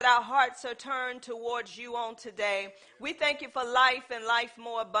our hearts are turned towards you on today. We thank you for life and life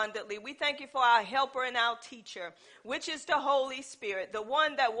more abundantly. We thank you for our helper and our teacher, which is the Holy Spirit, the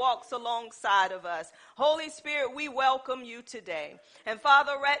one that walks alongside of us. Holy Spirit, we welcome you today. And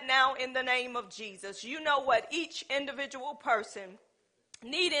Father, right now in the name of Jesus, you know what each individual person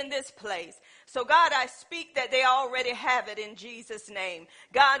need in this place. So God, I speak that they already have it in Jesus' name.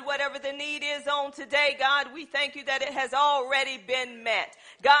 God, whatever the need is on today, God, we thank you that it has already been met.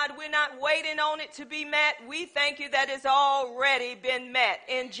 God, we're not waiting on it to be met. We thank you that it's already been met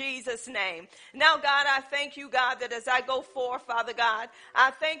in Jesus' name. Now, God, I thank you, God, that as I go forth, Father God,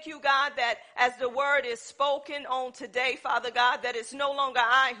 I thank you, God, that as the word is spoken on today, Father God, that it's no longer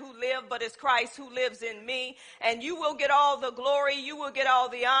I who live, but it's Christ who lives in me. And you will get all the glory, you will get all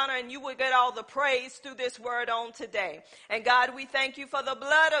the honor, and you will get all the praise through this word on today. And God, we thank you for the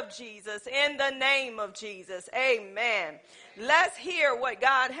blood of Jesus in the name of Jesus. Amen. Let's hear what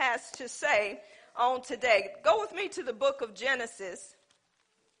God has to say on today. Go with me to the book of Genesis,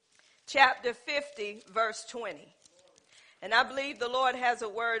 chapter 50, verse 20. And I believe the Lord has a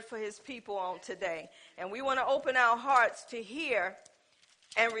word for his people on today. And we want to open our hearts to hear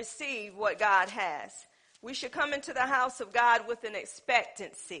and receive what God has. We should come into the house of God with an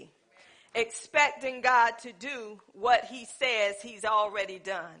expectancy, expecting God to do what he says he's already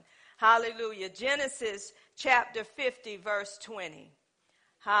done. Hallelujah. Genesis chapter 50, verse 20.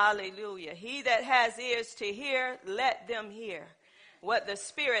 Hallelujah. He that has ears to hear, let them hear what the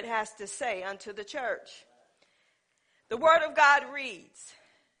Spirit has to say unto the church. The word of God reads,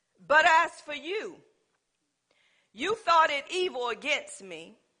 "But as for you, you thought it evil against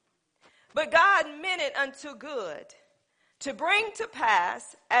me, but God meant it unto good, to bring to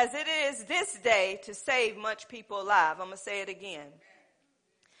pass, as it is this day, to save much people alive." I'm going to say it again.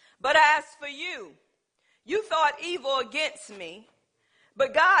 "But as for you, you thought evil against me,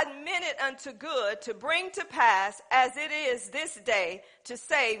 but God meant it unto good, to bring to pass, as it is this day, to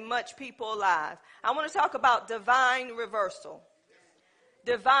save much people alive." I want to talk about divine reversal.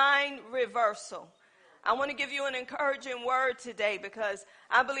 Divine reversal. I want to give you an encouraging word today, because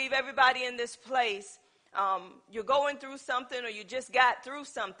I believe everybody in this place, you're going through something or you just got through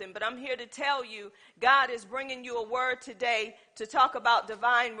something. But I'm here to tell you, God is bringing you a word today to talk about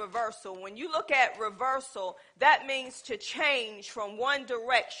divine reversal. When you look at reversal, that means to change from one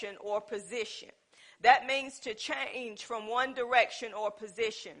direction or position. That means to change from one direction or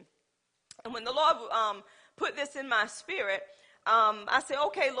position. And when the Lord put this in my spirit, I said,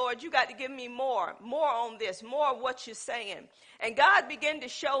 okay, Lord, you got to give me more on this, more of what you're saying. And God began to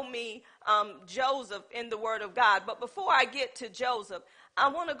show me Joseph in the Word of God. But before I get to Joseph, I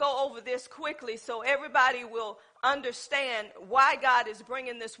want to go over this quickly so everybody will understand why God is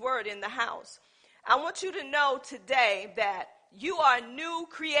bringing this word in the house. I want you to know today that you are new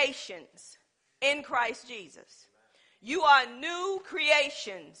creations in Christ Jesus. You are new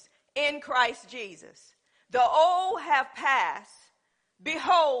creations in Christ Jesus. The old have passed.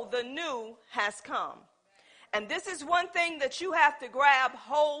 Behold, the new has come. And this is one thing that you have to grab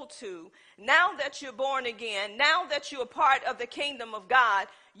hold to. Now that you're born again, now that you're part of the kingdom of God,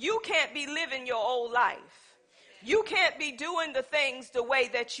 you can't be living your old life. You can't be doing the things the way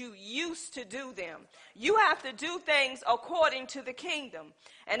that you used to do them. You have to do things according to the kingdom.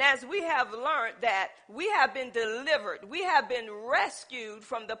 And as we have learned that we have been delivered, we have been rescued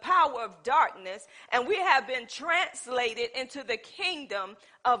from the power of darkness, and we have been translated into the kingdom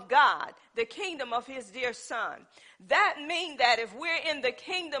of God, the kingdom of his dear son. That means that if we're in the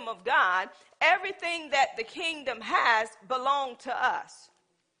kingdom of God, everything that the kingdom has belongs to us.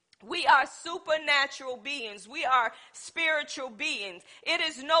 We are supernatural beings. We are spiritual beings. It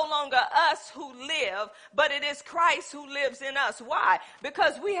is no longer us who live, but it is Christ who lives in us. Why?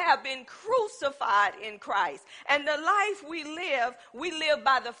 Because we have been crucified in Christ. And the life we live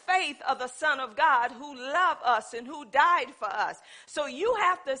by the faith of the Son of God who loved us and who died for us. So you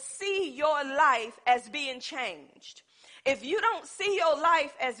have to see your life as being changed. If you don't see your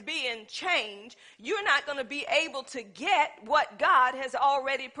life as being changed, you're not going to be able to get what God has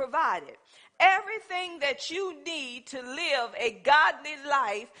already provided. Everything that you need to live a godly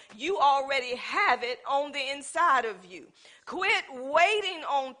life, you already have it on the inside of you. Quit waiting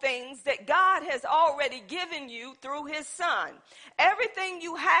on things that God has already given you through his son. Everything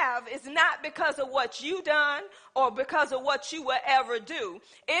you have is not because of what you done or because of what you will ever do.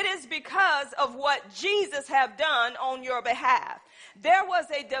 It is because of what Jesus have done on your behalf. there was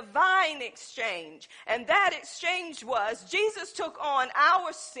a divine exchange. And that exchange was Jesus took on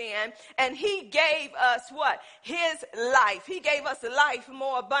our sin and he gave us what? His life. He gave us life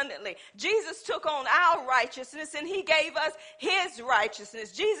more abundantly. Jesus took on our righteousness and he gave us his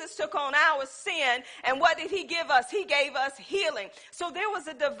righteousness. Jesus took on our sin, and what did he give us? He gave us healing. So there was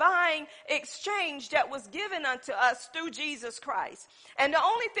a divine exchange that was given unto us through Jesus Christ. And the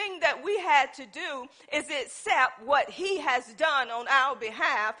only thing that we had to do is accept what he has done on our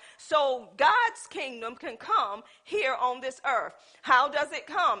behalf so God's kingdom can come here on this earth. How does it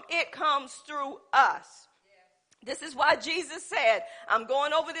come? It comes through us. This is why Jesus said, I'm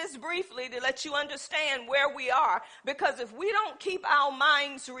going over this briefly to let you understand where we are, because if we don't keep our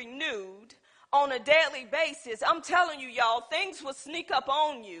minds renewed on a daily basis, I'm telling you, y'all, things will sneak up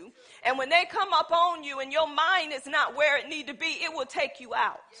on you. And when they come up on you and your mind is not where it need to be, it will take you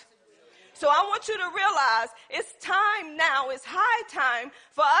out. So I want you to realize it's time now, it's high time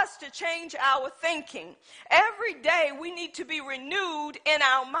for us to change our thinking. Every day we need to be renewed in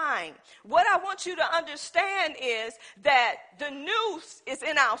our mind. What I want you to understand is that the new is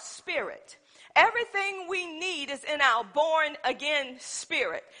in our spirit. Everything we need is in our born again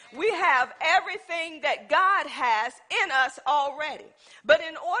spirit. We have everything that God has in us already. But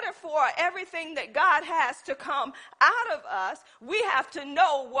in order for everything that God has to come out of us, we have to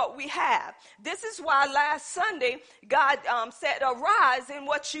know what we have. This is why last Sunday God said, arise in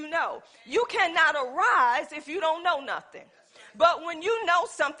what you know. You cannot arise if you don't know nothing. But when you know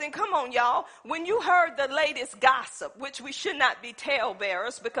something, come on, y'all, when you heard the latest gossip, which we should not be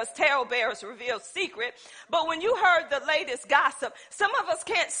talebearers because talebearers reveal secret, but when you heard the latest gossip, some of us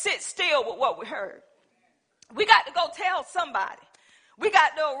can't sit still with what we heard. We got to go tell somebody. We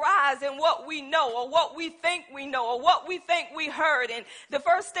got to arise in what we know or what we think we know or what we think we heard. And the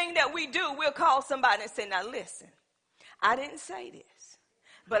first thing that we do, we'll call somebody and say, now listen, I didn't say this,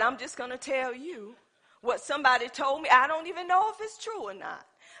 but I'm just going to tell you what somebody told me. I don't even know if it's true or not,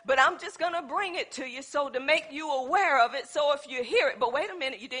 but I'm just going to bring it to you so to make you aware of it. So if you hear it, but wait a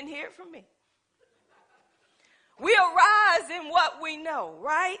minute, you didn't hear it from me. We arise in what we know,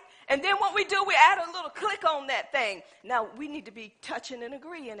 right? And then what we do, we add a little click on that thing. Now, we need to be touching and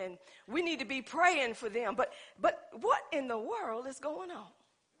agreeing, and we need to be praying for them. But what in the world is going on?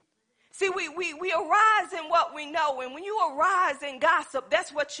 See, we arise in what we know, and when you arise in gossip,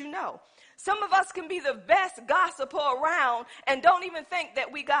 that's what you know. Some of us can be the best gossiper around and don't even think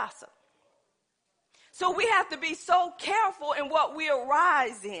that we gossip. So we have to be so careful in what we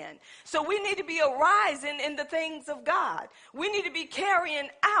arise in. So we need to be arising in the things of God. We need to be carrying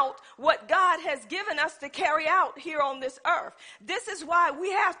out what God has given us to carry out here on this earth. This is why we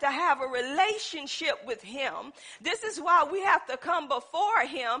have to have a relationship with him. This is why we have to come before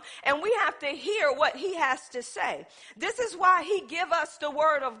him and we have to hear what he has to say. This is why he give us the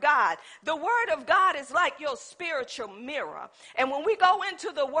word of God. The word of God is like your spiritual mirror. And when we go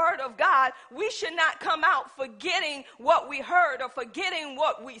into the word of God, we should not come out forgetting what we heard or forgetting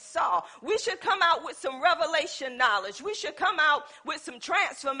what we saw. We should come out with some revelation knowledge. We should come out with some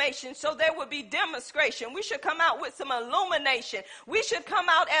transformation so there would be demonstration. We should come out with some illumination. We should come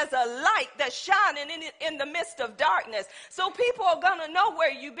out as a light that's shining in the midst of darkness. So people are going to know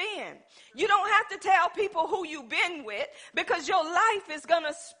where you've been. You don't have to tell people who you've been with because your life is going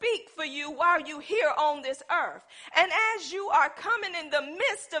to speak for you while you're here on this earth. And as you are coming in the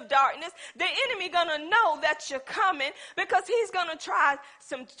midst of darkness, the enemy going to know that you're coming because he's going to try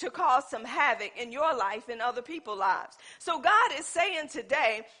to cause some havoc in your life and other people's lives. So God is saying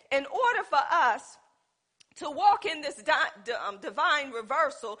today, in order for us to walk in this divine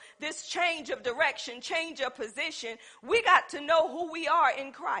reversal, this change of direction, change of position, we got to know who we are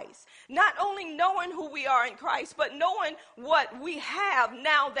in Christ. Not only knowing who we are in Christ, but knowing what we have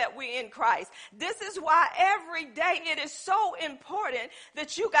now that we're in Christ. This is why every day it is so important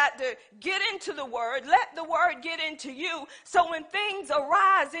that you got to get into the word, let the word get into you, so when things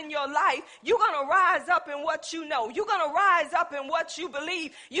arise in your life, you're going to rise up in what you know. You're going to rise up in what you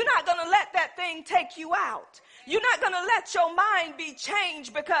believe. You're not going to let that thing take you out. You're not going to let your mind be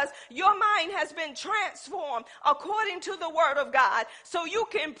changed because your mind has been transformed according to the word of God so you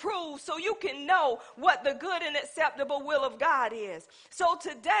can prove, so you can know what the good and acceptable will of God is. So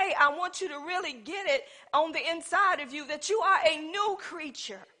today I want you to really get it on the inside of you that you are a new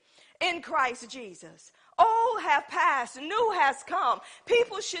creature in Christ Jesus. Old have passed, new has come.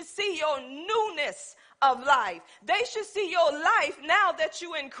 People should see your newness of life. They should see your life now that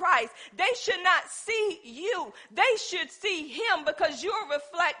you're in Christ. They should not see you. They should see him because you're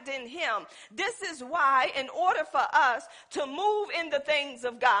reflecting him. This is why in order for us to move in the things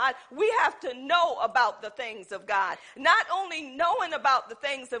of God, we have to know about the things of God. Not only knowing about the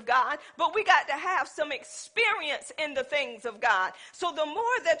things of God, but we got to have some experience in the things of God. So the more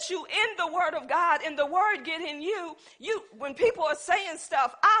that you in the word of God and the word get in you, when people are saying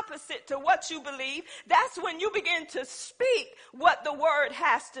stuff opposite to what you believe, that's when you begin to speak what the word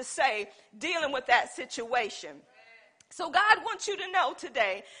has to say dealing with that situation. So God wants you to know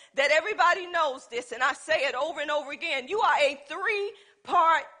today that everybody knows this, and I say it over and over again. You are a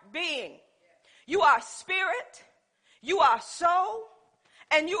three-part being. You are spirit, you are soul,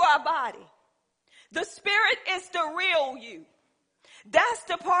 and you are body. The spirit is the real you. That's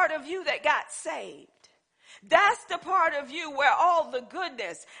the part of you that got saved. That's the part of you where all the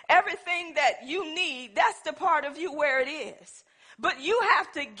goodness, everything that you need, that's the part of you where it is. But you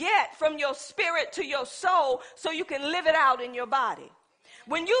have to get from your spirit to your soul so you can live it out in your body.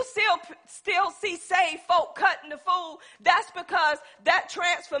 When you still see saved folk cutting the food, that's because that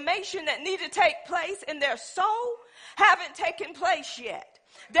transformation that needed to take place in their soul haven't taken place yet.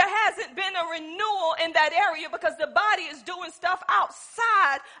 There hasn't been a renewal in that area because the body is doing stuff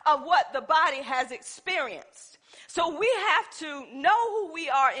outside of what the body has experienced. So we have to know who we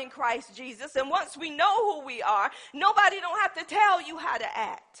are in Christ Jesus. And once we know who we are, nobody don't have to tell you how to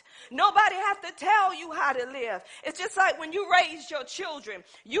act. Nobody has to tell you how to live. It's just like when you raise your children.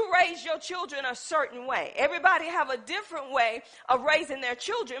 You raise your children a certain way. Everybody have a different way of raising their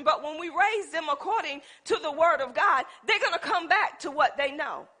children. But when we raise them according to the word of God, they're going to come back to what they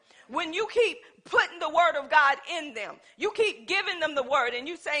know. When you keep putting the word of God in them, you keep giving them the word and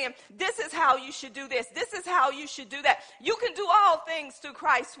you saying, this is how you should do this. This is how you should do that. You can do all things through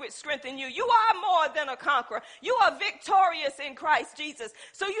Christ which strengthen you. You are more than a conqueror. You are victorious in Christ Jesus.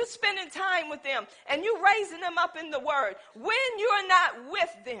 So you spending time with them and you raising them up in the word. When you're not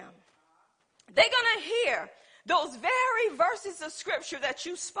with them, they're going to hear those very verses of scripture that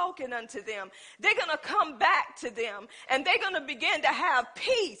you've spoken unto them. They're going to come back to them and they're going to begin to have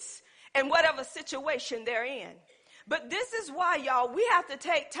peace in whatever situation they're in. But this is why, y'all, we have to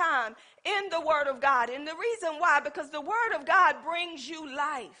take time in the word of God. And the reason why, because the word of God brings you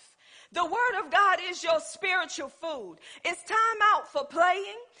life. The word of God is your spiritual food. It's time out for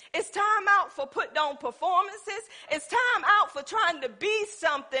playing. It's time out for putting on performances. It's time out for trying to be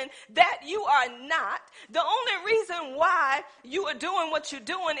something that you are not. The only reason why you are doing what you're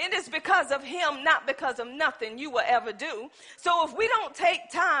doing, it is because of him, not because of nothing you will ever do. So if we don't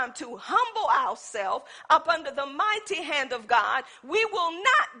take time to humble ourselves up under the mighty hand of God, we will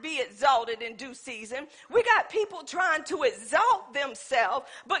not be exalted in due season. We got people trying to exalt themselves,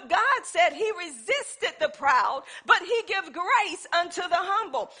 but God said he resisted the proud, but he gives grace unto the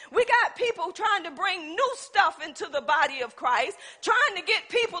humble. We got people trying to bring new stuff into the body of Christ, trying to get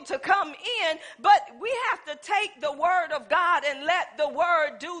people to come in, but we have to take the word of God and let the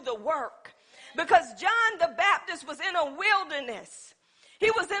word do the work. Because John the Baptist was in a wilderness. He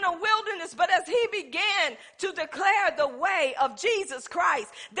was in a wilderness, but as he began to declare the way of Jesus Christ,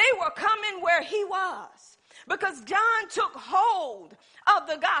 they were coming where he was. Because John took hold of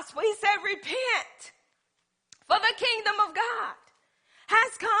the gospel. He said, repent, for the kingdom of God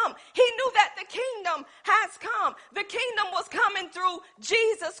has come. He knew that the kingdom has come. The kingdom was coming through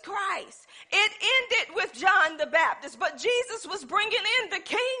Jesus Christ. It ended with John the Baptist, but Jesus was bringing in the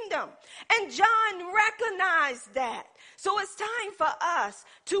kingdom. And John recognized that. So it's time for us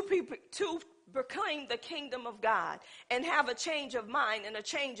to proclaim the kingdom of God and have a change of mind and a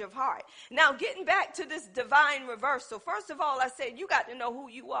change of heart. Now, getting back to this divine reversal, first of all, I said you got to know who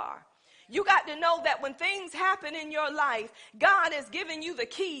you are. You got to know that when things happen in your life, God has given you the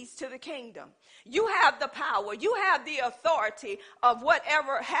keys to the kingdom. You have the power. You have the authority of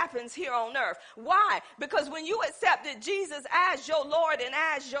whatever happens here on earth. Why? Because when you accepted Jesus as your Lord and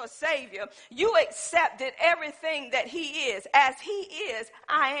as your Savior, you accepted everything that he is. As he is,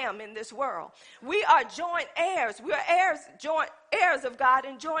 I am in this world. We are joint heirs. We are heirs, joint heirs of God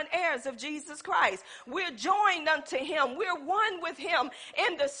and joint heirs of Jesus Christ. We're joined unto him. We're one with him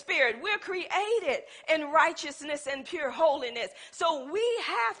in the spirit. We're created in righteousness and pure holiness. So we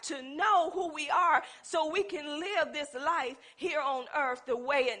have to know who we are so we can live this life here on earth the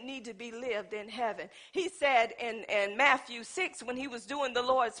way it needs to be lived in heaven. He said in Matthew 6, when he was doing the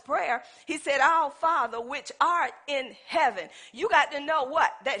Lord's Prayer, he said, Our Father which art in heaven. You got to know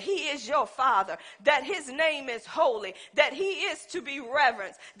what? That he is your Father, that his name is holy, that he is is to be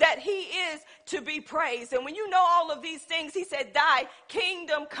reverenced, that he is to be praised. And when you know all of these things, he said, thy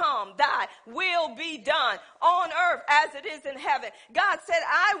kingdom come, thy will be done on earth as it is in heaven. God said,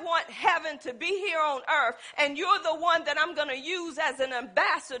 I want heaven to be here on earth, and you're the one that I'm going to use as an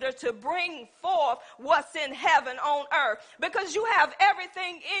ambassador to bring forth what's in heaven on earth, because you have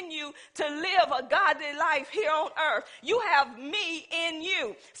everything in you to live a godly life here on earth. You have me in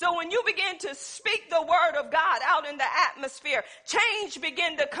you. So when you begin to speak the word of God out in the atmosphere, change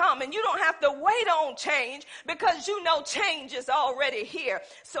begin to come, and you don't have to wait on change, because you know change is already here.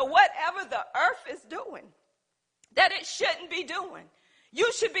 So whatever the earth is doing that it shouldn't be doing,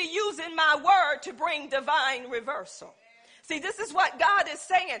 you should be using my word to bring divine reversal. See, this is what God is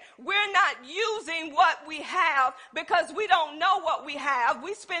saying. We're not using what we have because we don't know what we have.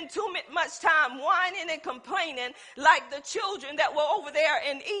 We spend too much time whining and complaining like the children that were over there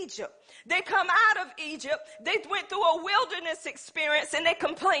in Egypt. They come out of Egypt, they went through a wilderness experience, and they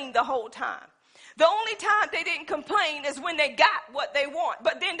complained the whole time. The only time they didn't complain is when they got what they want,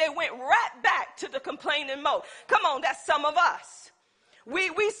 but then they went right back to the complaining mode. Come on, that's some of us. We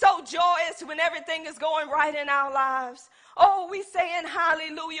so joyous when everything is going right in our lives. Oh, we saying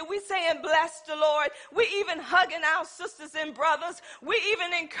hallelujah. We saying bless the Lord. We even hugging our sisters and brothers. We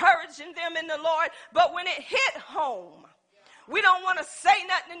even encouraging them in the Lord. But when it hit home, we don't want to say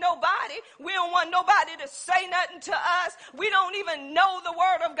nothing to nobody. We don't want nobody to say nothing to us. We don't even know the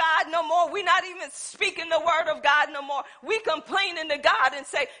word of God no more. We're not even speaking the word of God no more. We complaining to God and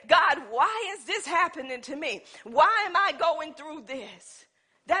say, God, why is this happening to me? Why am I going through this?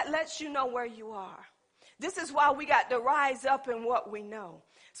 That lets you know where you are. This is why we got to rise up in what we know.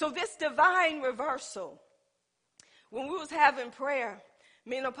 So this divine reversal, when we was having prayer,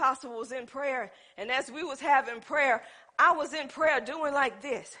 me and Apostle was in prayer, and as we was having prayer, I was in prayer doing like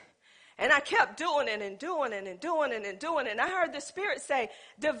this. And I kept doing it and doing it and doing it and doing it. And I heard the Spirit say,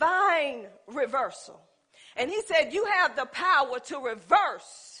 divine reversal. And he said, you have the power to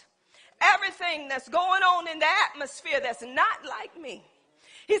reverse everything that's going on in the atmosphere that's not like me.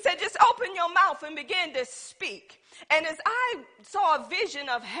 He said, just open your mouth and begin to speak. And as I saw a vision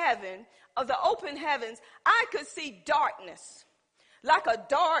of heaven, of the open heavens, I could see darkness, like a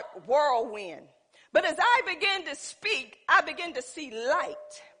dark whirlwind. But as I began to speak, I began to see light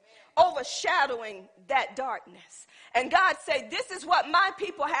overshadowing that darkness. And God said, this is what my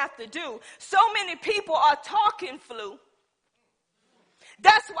people have to do. So many people are talking flu.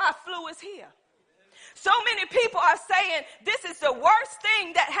 That's why flu is here. So many people are saying this is the worst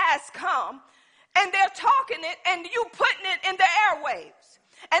thing that has come, and they're talking it and you putting it in the airwaves.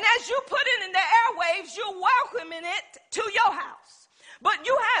 And as you put it in the airwaves, you're welcoming it to your house. But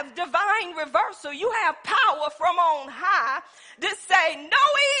you have divine reversal. You have power from on high to say, no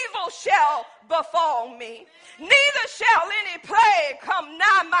evil shall befall me, neither shall any plague come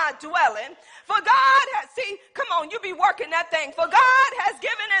nigh my dwelling. For God has, see, come on, you be working that thing. For God has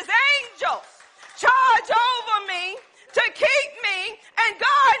given his angels charge over me to keep me and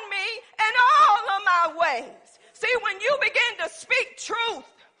guard me in all of my ways. See, when you begin to speak truth,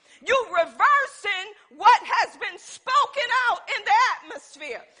 you're reversing what has been spoken out in the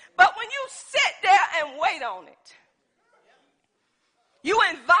atmosphere. But when you sit there and wait on it, you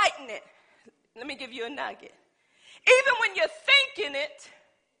inviting it. Let me give you a nugget. Even when you're thinking it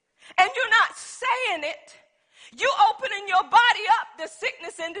and you're not saying it, you're opening your body up to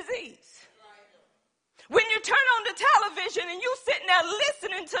sickness and disease. When you turn on the television and you sitting there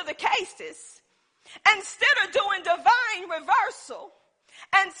listening to the cases, instead of doing divine reversal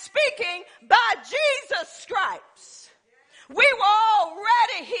and speaking by Jesus' stripes, we were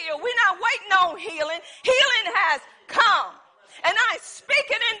already healed. We're not waiting on healing. Healing has come. And I speak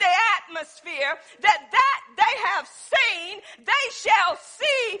it in the atmosphere that they have seen, they shall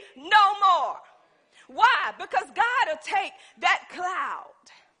see no more. Why? Because God will take that cloud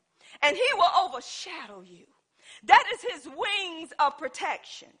and he will overshadow you. That is his wings of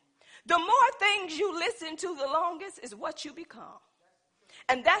protection. The more things you listen to, the longest is what you become.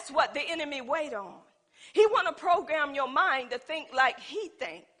 And that's what the enemy wait on. He want to program your mind to think like he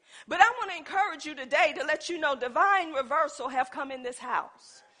think. But I want to encourage you today to let you know divine reversal have come in this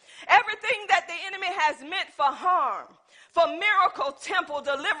house. Everything that the enemy has meant for harm, for Miracle Temple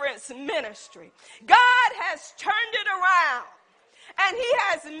Deliverance Ministry, God has turned it around. And he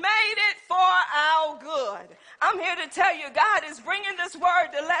has made it for our good. I'm here to tell you, God is bringing this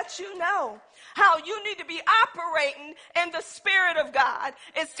word to let you know how you need to be operating in the Spirit of God.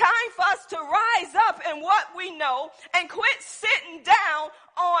 It's time for us to rise up in what we know and quit sitting down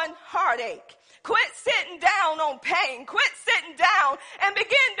on heartache. Quit sitting down on pain. Quit sitting down and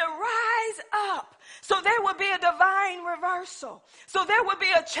begin to rise up. So there would be a divine reversal. So there would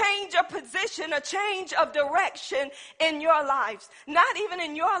be a change of position, a change of direction in your lives. Not even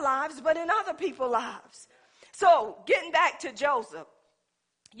in your lives, but in other people's lives. So getting back to Joseph,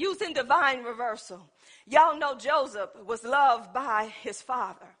 using divine reversal. Y'all know Joseph was loved by his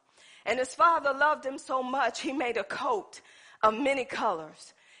father. And his father loved him so much, he made a coat of many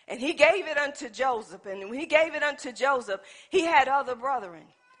colors. And he gave it unto Joseph. And when he gave it unto Joseph, he had other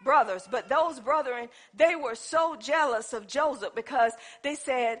brothers. But those brethren, they were so jealous of Joseph because they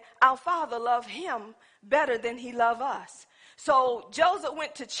said, our father loved him better than he loved us. So Joseph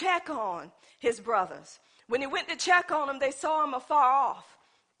went to check on his brothers. When he went to check on them, they saw him afar off.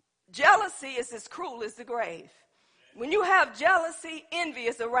 Jealousy is as cruel as the grave. When you have jealousy, envy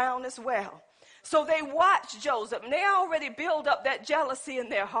is around as well. So they watched Joseph, and they already built up that jealousy in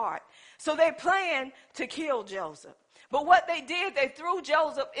their heart. So they planned to kill Joseph. But what they did, they threw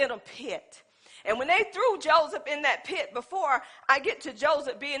Joseph in a pit. And when they threw Joseph in that pit, before I get to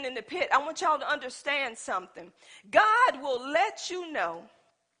Joseph being in the pit, I want y'all to understand something. God will let you know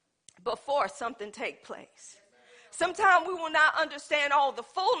before something takes place. Sometimes we will not understand all the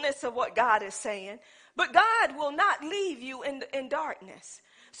fullness of what God is saying, but God will not leave you in darkness.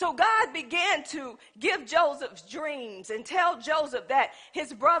 So God began to give Joseph dreams and tell Joseph that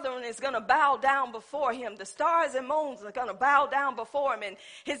his brethren is going to bow down before him. The stars and moons are going to bow down before him. And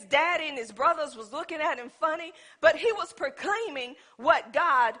his daddy and his brothers was looking at him funny, but he was proclaiming what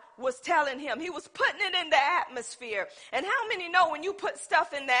God was telling him. He was putting it in the atmosphere. And how many know when you put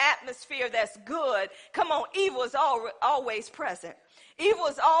stuff in the atmosphere that's good, come on, evil is always present. Evil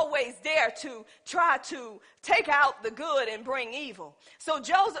is always there to try to take out the good and bring evil. So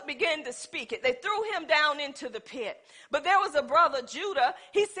Joseph began to speak it. They threw him down into the pit. But there was a brother, Judah.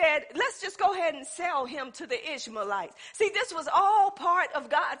 He said, let's just go ahead and sell him to the Ishmaelites. See, this was all part of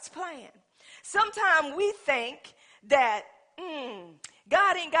God's plan. Sometimes we think that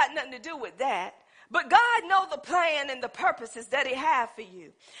God ain't got nothing to do with that. But God knows the plan and the purposes that he has for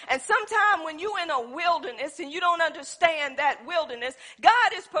you. And sometimes when you're in a wilderness and you don't understand that wilderness,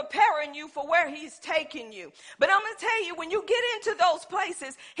 God is preparing you for where he's taking you. But I'm going to tell you, when you get into those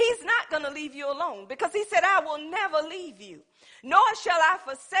places, he's not going to leave you alone, because he said, I will never leave you, nor shall I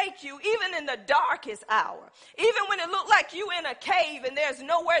forsake you, even in the darkest hour. Even when it looked like you in a cave and there's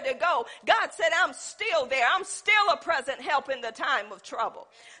nowhere to go, God said, I'm still there. I'm still a present help in the time of trouble.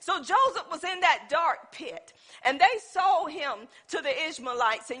 So Joseph was in that dark pit, and they sold him to the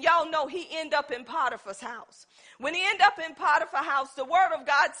Ishmaelites. And y'all know he ended up in Potiphar's house. When he ended up in Potiphar's house, the word of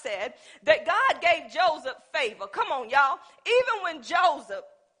God said that God gave Joseph favor. Come on, y'all. Even when Joseph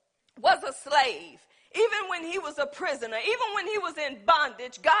was a slave, even when he was a prisoner, even when he was in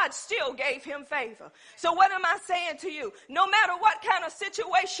bondage, God still gave him favor. So what am I saying to you? No matter what kind of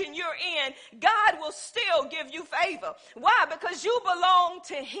situation you're in, God will still give you favor. Why? Because you belong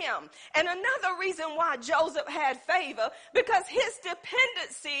to him. And another reason why Joseph had favor, because his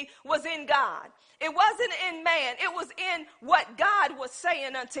dependency was in God. It wasn't in man. It was in what God was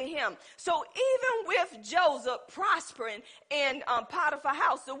saying unto him. So even with Joseph prospering in Potiphar's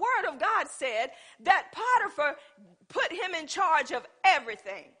house, the word of God said that Potiphar put him in charge of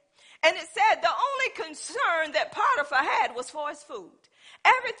everything. And it said the only concern that Potiphar had was for his food.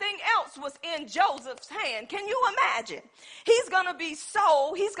 Everything else was in Joseph's hand. Can you imagine? He's going to be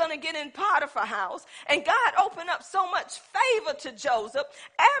sold. He's going to get in Potiphar's house. And God opened up so much favor to Joseph.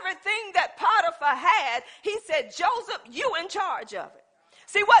 Everything that Potiphar had, he said, Joseph, you in charge of it.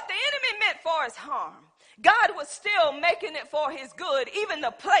 See, what the enemy meant for his harm, God was still making it for his good, even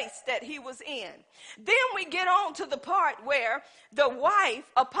the place that he was in. Then we get on to the part where the wife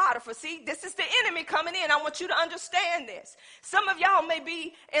of Potiphar, see, this is the enemy coming in. I want you to understand this. Some of y'all may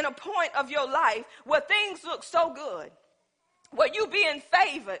be in a point of your life where things look so good, where you being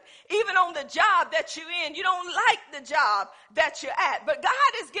favored, even on the job that you're in. You don't like the job that you're at, but God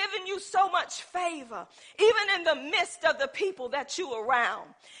is giving you so much favor, even in the midst of the people that you around.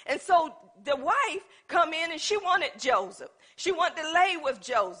 And so the wife come in and she wanted Joseph. She wanted to lay with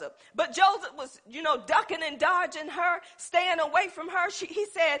Joseph. But Joseph was, ducking and dodging her, staying away from her. He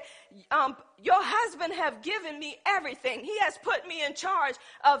said, your husband have given me everything. He has put me in charge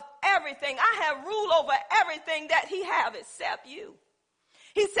of everything. I have rule over everything that he have except you.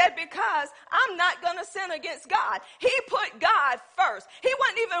 He said, because I'm not going to sin against God. He put God first. He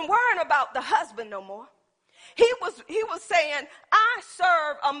wasn't even worrying about the husband no more. He was saying, I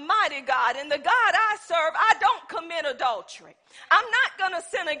serve a mighty God, and the God I serve, I don't commit adultery. I'm not going to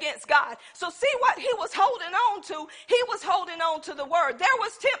sin against God. So see what he was holding on to? He was holding on to the word. There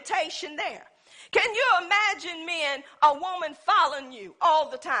was temptation there. Can you imagine men, a woman following you all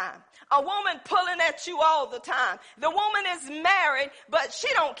the time? A woman pulling at you all the time. The woman is married, but she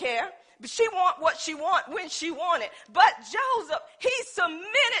don't care. She want what she want when she want it. But Joseph, he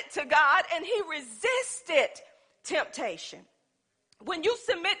submitted to God and he resisted temptation. When you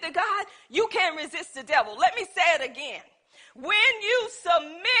submit to God, you can't resist the devil. Let me say it again. When you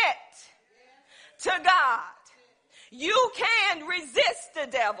submit to God, you can resist the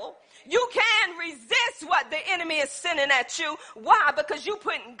devil. You can resist what the enemy is sending at you. Why? Because you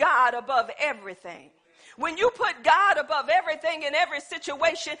putting God above everything. When you put God above everything in every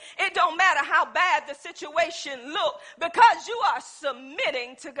situation, it don't matter how bad the situation look, because you are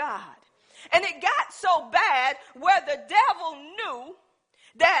submitting to God. And it got so bad where the devil knew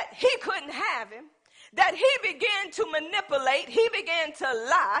that he couldn't have him, that he began to manipulate, he began to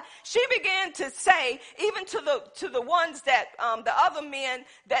lie. She began to say, even to the ones that, the other men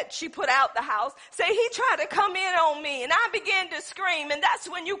that she put out the house, say, he tried to come in on me. And I began to scream. And that's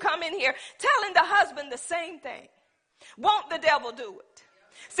when you come in here telling the husband the same thing. Won't the devil do it?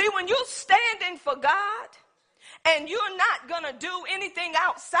 See, when you're standing for God, and you're not going to do anything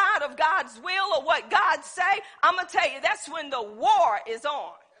outside of God's will or what God say, I'm going to tell you, that's when the war is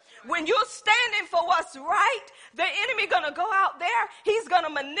on. When you're standing for what's right, the enemy going to go out there. He's going to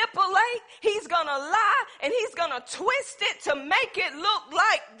manipulate. He's going to lie. And he's going to twist it to make it look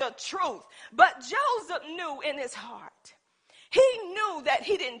like the truth. But Joseph knew in his heart. He knew that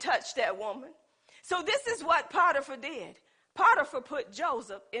he didn't touch that woman. So this is what Potiphar did. Potiphar put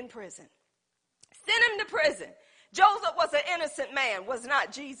Joseph in prison. Sent him to prison. Joseph was an innocent man. Was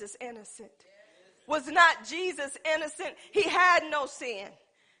not Jesus innocent? Was not Jesus innocent? He had no sin.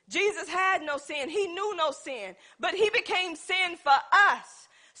 Jesus had no sin. He knew no sin. But he became sin for us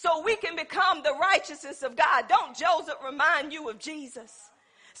so we can become the righteousness of God. Don't Joseph remind you of Jesus?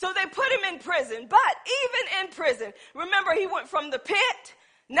 So they put him in prison. But even in prison, remember he went from the pit.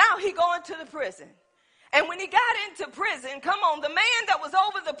 Now he going to the prison. And when he got into prison, come on, the man that was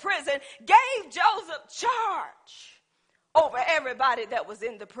over the prison gave Joseph charge over everybody that was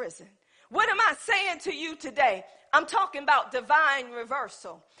in the prison. What am I saying to you today? I'm talking about divine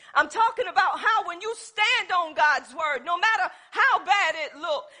reversal. I'm talking about how when you stand on God's word, no matter how bad it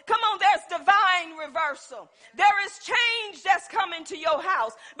looks, come on, there's divine reversal. There is change that's coming to your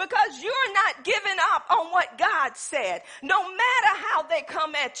house because you're not giving up on what God said. No matter how they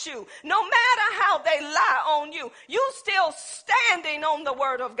come at you, no matter how they lie on you, you still standing on the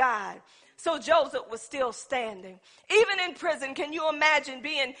word of God. So Joseph was still standing. Even in prison, can you imagine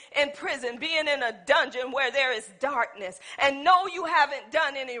being in prison, being in a dungeon where there is darkness and no, you haven't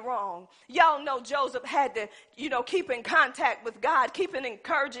done any wrong? Y'all know Joseph had to, keep in contact with God, keeping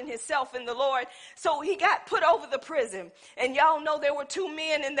encouraging himself in the Lord. So he got put over the prison. And y'all know there were two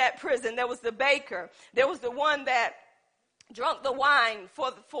men in that prison. There was the baker. There was the one that drunk the wine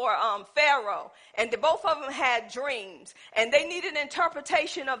for Pharaoh, and both of them had dreams, and they needed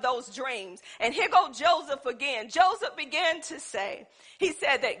interpretation of those dreams. And here goes Joseph again. Joseph began to say, he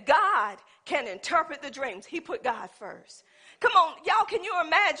said that God can interpret the dreams. He put God first. Come on, y'all, can you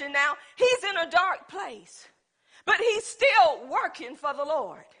imagine now? He's in a dark place, but he's still working for the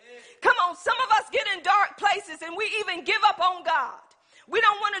Lord. Come on, some of us get in dark places and we even give up on God. We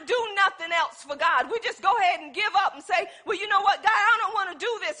don't want to do nothing else for God. We just go ahead and give up and say, well, you know what, God, I don't want to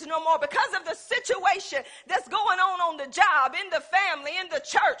do this no more because of the situation that's going on the job, in the family, in the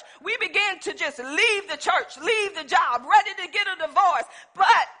church. We begin to just leave the church, leave the job, ready to get a divorce.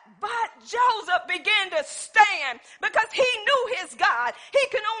 But Joseph began to stand because he knew his God. He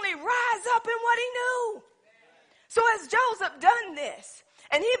can only rise up in what he knew. So as Joseph done this,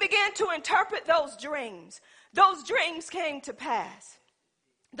 and he began to interpret those dreams came to pass.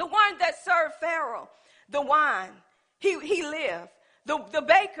 The one that served Pharaoh the wine, he lived. The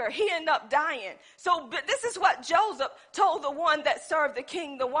baker, he ended up dying. So this is what Joseph told the one that served the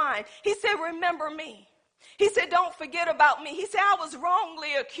king the wine. He said, remember me. He said, don't forget about me. He said, I was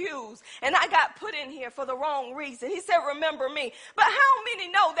wrongly accused and I got put in here for the wrong reason. He said, remember me. But how many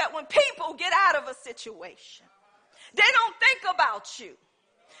know that when people get out of a situation, they don't think about you?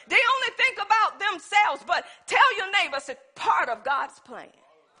 They only think about themselves. But tell your neighbor, it's part of God's plan.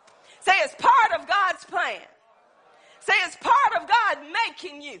 Say it's part of God's plan. Say it's part of God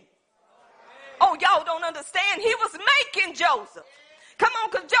making you. Oh, y'all don't understand. He was making Joseph. Come on,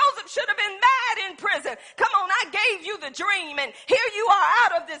 because Joseph should have been mad in prison. Come on, I gave you the dream, and here you are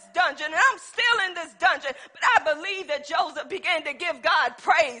out of this dungeon, and I'm still in this dungeon. But I believe that Joseph began to give God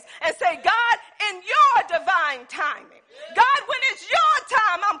praise and say, God, in your divine timing, God, when it's your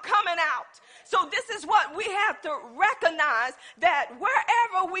time, I'm coming out. So this is what we have to recognize that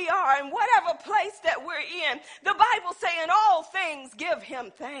wherever we are, in whatever place that we're in, the Bible says in all things give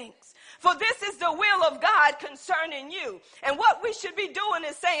him thanks. For this is the will of God concerning you. And what we should be doing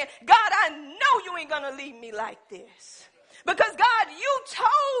is saying, God, I know you ain't going to leave me like this. Because God, you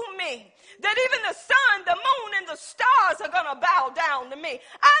told me that even the sun, the moon, and the stars are going to bow down to me.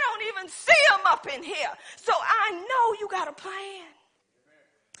 I don't even see them up in here. So I know you got a plan.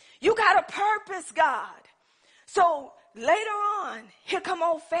 You got a purpose, God. So later on, here come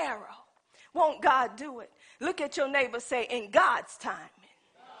old Pharaoh. Won't God do it? Look at your neighbor, say, in God's timing.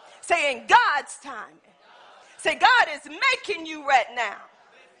 Say, in God's timing. Say, God is making you right now.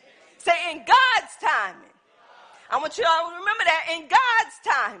 Say, in God's timing. I want you all to remember that, in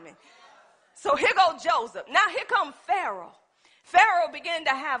God's timing. So here goes Joseph. Now here comes Pharaoh. Pharaoh began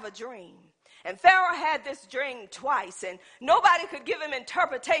to have a dream. And Pharaoh had this dream twice, and nobody could give him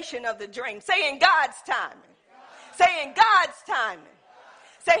interpretation of the dream. Say, in God's timing. Say, in God's timing.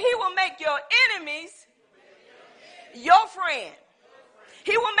 Say, he will make your enemies your friend.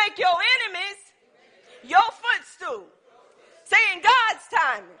 He will make your enemies your footstool. Say, in God's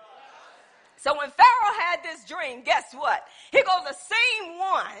timing. So when Pharaoh had this dream, guess what? Here goes the same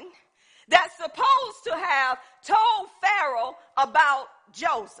one that's supposed to have told Pharaoh about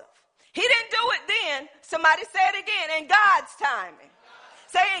Joseph. He didn't do it then. Somebody say it again, in God's timing.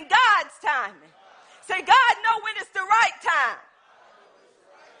 Say, in God's timing. Say, God know when it's the right time.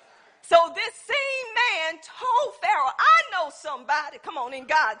 So this same man told Pharaoh, I know somebody, come on, in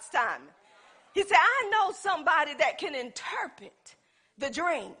God's timing. He said, I know somebody that can interpret the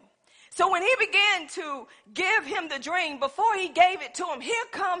dream. So when he began to give him the dream, before he gave it to him, here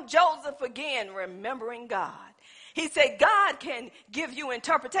come Joseph again, remembering God. He said, God can give you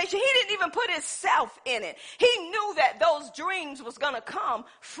interpretation. He didn't even put himself in it. He knew that those dreams was going to come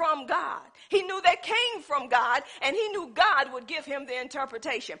from God. He knew they came from God, and he knew God would give him the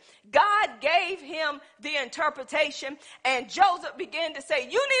interpretation. God gave him the interpretation, and Joseph began to say,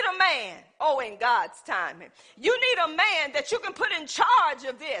 you need a man. Oh, in God's timing. You need a man that you can put in charge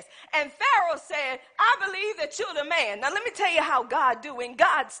of this. And Pharaoh said, I believe that you're the man. Now, let me tell you how God do in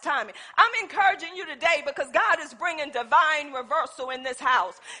God's timing. I'm encouraging you today because God is bringing divine reversal in this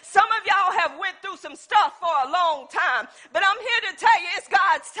house. Some of y'all have went through some stuff for a long time, but I'm here to tell you it's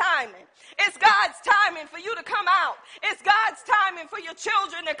God's timing. It's God's timing for you to come out. It's God's timing for your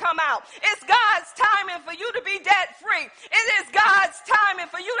children to come out. It's God's timing for you to be debt free. It is God's timing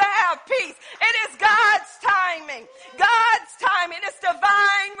for you to have peace. It is God's timing. God's timing. It's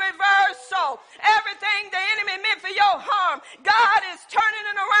divine reversal. Everything the enemy meant for your harm, God is turning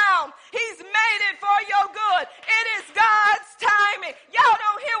it around. He's made it for your good. It is God's timing. Y'all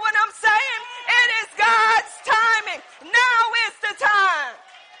don't hear what I'm saying? It is God's timing. Now is the time.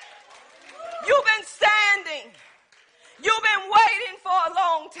 You've been standing. You've been waiting for a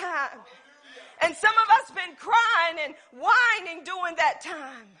long time. And some of us been crying and whining during that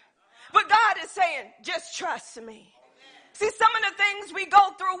time. But God is saying, just trust me. See, some of the things we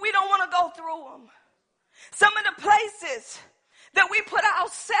go through, we don't want to go through them. Some of the places that we put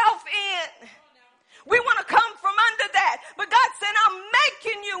ourselves in, we want to come from under that. But God said, I'm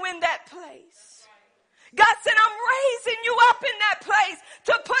making you in that place. God said, I'm raising you up in that place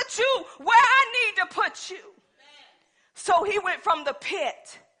to put you where I need to put you. So he went from the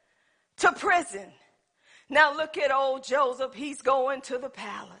pit to prison. Now look at old Joseph. He's going to the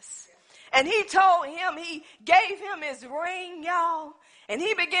palace. And he told him, he gave him his ring, y'all. And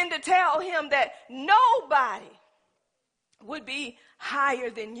he began to tell him that nobody would be higher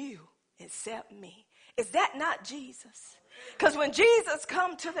than you except me. Is that not Jesus? Because when Jesus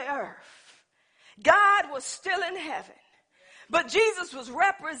come to the earth, God was still in heaven. But Jesus was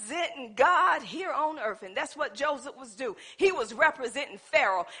representing God here on earth. And that's what Joseph was doing. He was representing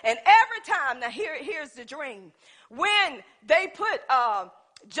Pharaoh. And every time, now here's the dream. When they put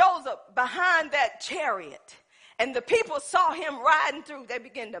Joseph behind that chariot and the people saw him riding through, they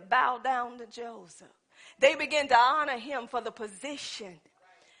began to bow down to Joseph. They began to honor him for the position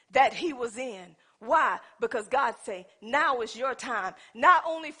that he was in. Why? Because God say, now is your time. Not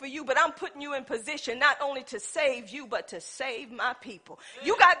only for you, but I'm putting you in position not only to save you, but to save my people.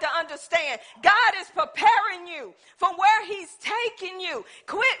 You got to understand, God is preparing you for where he's taking you.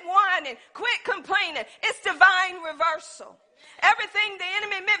 Quit whining, quit complaining. It's divine reversal. Everything the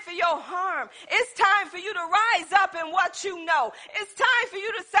enemy meant for your harm, it's time for you to rise up in what you know. It's time for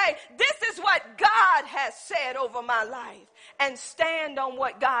you to say, this is what God has said over my life, and stand on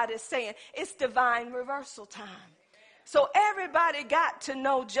what God is saying. It's divine reversal time. So everybody got to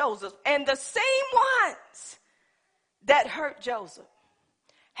know Joseph, and the same ones that hurt Joseph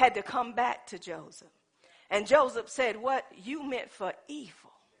had to come back to Joseph. And Joseph said, what you meant for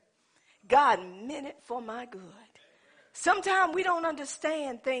evil, God meant it for my good. Sometimes we don't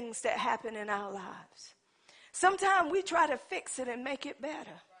understand things that happen in our lives. Sometimes we try to fix it and make it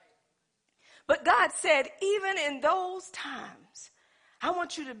better. But God said, even in those times, I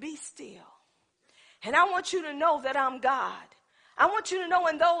want you to be still. And I want you to know that I'm God. I want you to know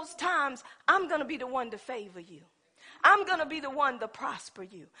in those times, I'm going to be the one to favor you. I'm going to be the one to prosper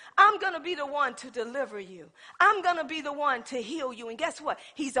you. I'm going to be the one to deliver you. I'm going to be the one to heal you. And guess what?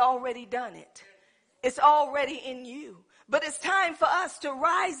 He's already done it. It's already in you. But it's time for us to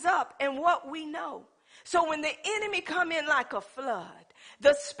rise up in what we know. So when the enemy come in like a flood,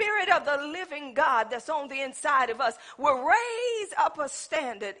 the Spirit of the living God that's on the inside of us will raise up a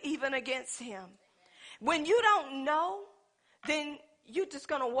standard even against him. When you don't know, then you're just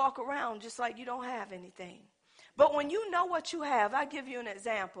going to walk around just like you don't have anything. But when you know what you have, I'll give you an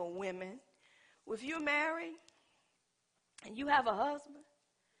example, women. If you're married and you have a husband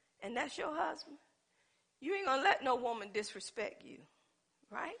and that's your husband, you ain't going to let no woman disrespect you,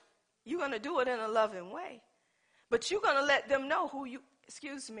 right? You're going to do it in a loving way. But you're going to let them know who you,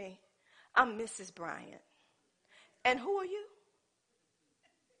 excuse me, I'm Mrs. Bryant. And who are you?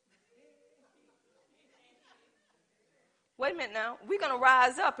 Wait a minute now. We're going to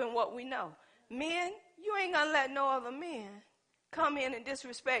rise up in what we know. Men, you ain't going to let no other men come in and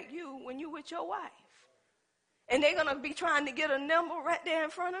disrespect you when you with your wife. And they're going to be trying to get a number right there in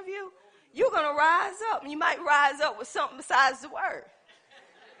front of you. You're going to rise up. You might rise up with something besides the word.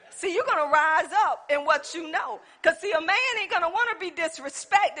 See, you're going to rise up in what you know. Because, see, a man ain't going to want to be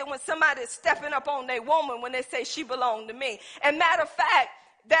disrespected when somebody's stepping up on their woman when they say she belonged to me. And matter of fact,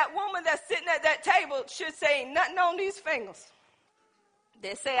 that woman that's sitting at that table should say, nothing on these fingers.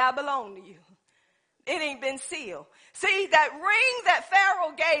 They say, I belong to you. It ain't been sealed. See, that ring that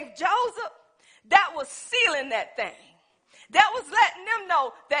Pharaoh gave Joseph, that was sealing that thing. That was letting them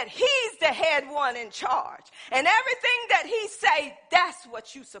know that he's the head one in charge. And everything that he say, that's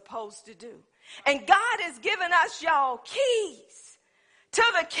what you're supposed to do. And God has given us, y'all, keys to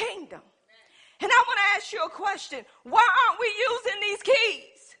the kingdom. And I want to ask you a question. Why aren't we using these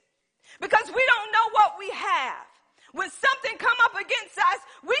keys? Because we don't know what we have. When something come up against us,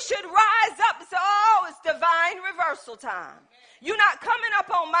 we should rise up and say, oh, it's divine reversal time. You're not coming up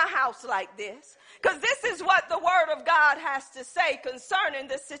on my house like this. Because this is what the word of God has to say concerning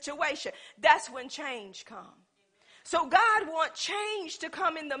this situation. That's when change comes. So God wants change to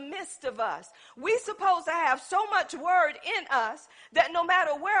come in the midst of us. We're supposed to have so much word in us that no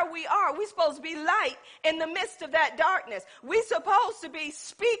matter where we are, we're supposed to be light in the midst of that darkness. We're supposed to be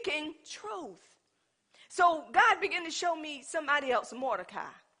speaking truth. So God began to show me somebody else, Mordecai.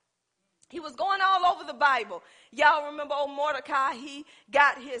 He was going all over the Bible. Y'all remember old Mordecai? He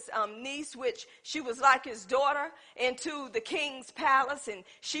got his niece, which she was like his daughter, into the king's palace. And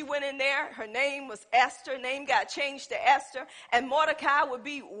she went in there. Her name was Esther. Name got changed to Esther. And Mordecai would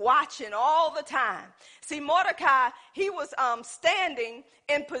be watching all the time. See, Mordecai, he was standing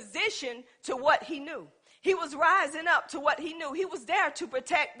in position to what he knew. He was rising up to what he knew. He was there to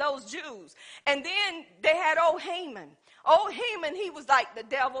protect those Jews. And then they had old Haman. Old Haman, he was like the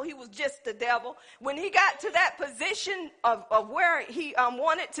devil. He was just the devil. When he got to that position of where he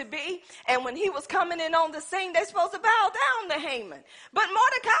wanted to be, and when he was coming in on the scene, they're supposed to bow down to Haman. But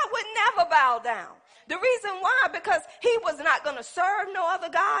Mordecai would never bow down. The reason why, because he was not going to serve no other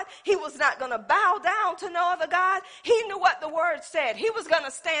God. He was not going to bow down to no other God. He knew what the word said. He was going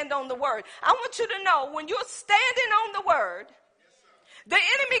to stand on the word. I want you to know, when you're standing on the word, the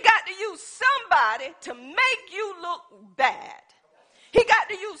enemy got to use somebody to make you look bad. He got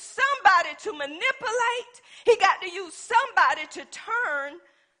to use somebody to manipulate. He got to use somebody to turn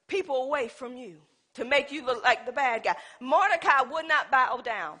people away from you, to make you look like the bad guy. Mordecai would not bow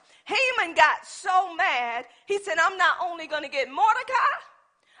down. Haman got so mad, he said, I'm not only going to get Mordecai,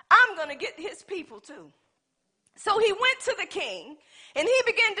 I'm going to get his people too. So he went to the king, and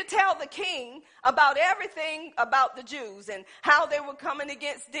he began to tell the king about everything about the Jews and how they were coming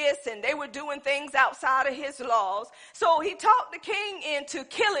against this, and they were doing things outside of his laws. So he talked the king into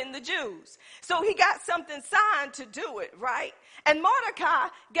killing the Jews. So he got something signed to do it, right? And Mordecai,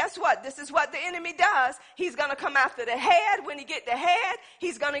 guess what? This is what the enemy does. He's going to come after the head. When he get the head,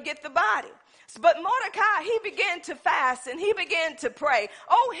 he's going to get the body. But Mordecai, he began to fast and he began to pray.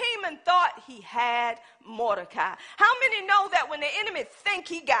 Oh, Haman thought he had Mordecai. How many know that when the enemy think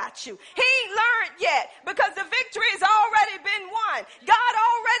he got you, he ain't learned yet, because the victory has already been won. God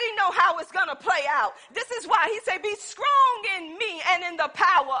already know how it's going to play out. This is why he say, be strong in me and in the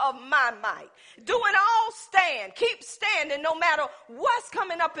power of my might. Do it all, stand. Keep standing no matter what's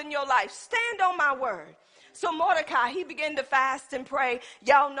coming up in your life. Stand on my word. So Mordecai, he began to fast and pray.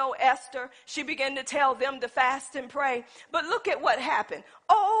 Y'all know Esther. She began to tell them to fast and pray. But look at what happened.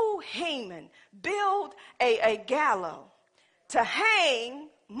 Oh, Haman built a gallows to hang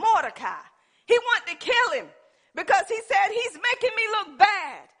Mordecai. He wanted to kill him because he said, he's making me look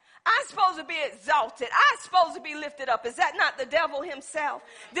bad. I'm supposed to be exalted. I'm supposed to be lifted up. Is that not the devil himself?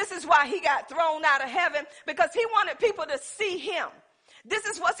 This is why he got thrown out of heaven, because he wanted people to see him. This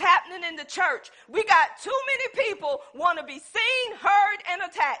is what's happening in the church. We got too many people want to be seen, heard, and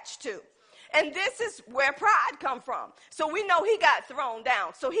attached to. And this is where pride come from. So we know he got thrown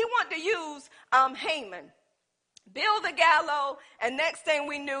down. So he wanted to use Haman. Build a gallows, and next thing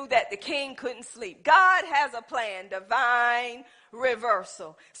we knew that the king couldn't sleep. God has a plan, divine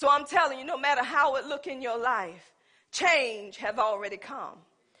reversal. So I'm telling you, no matter how it look in your life, change have already come.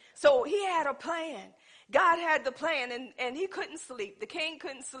 So he had a plan. God had the plan, and he couldn't sleep. The king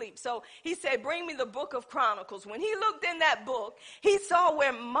couldn't sleep. So he said, bring me the book of Chronicles. When he looked in that book, he saw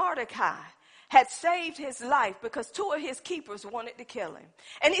where Mordecai had saved his life because two of his keepers wanted to kill him.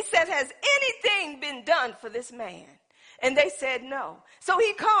 And he said, has anything been done for this man? And they said no. So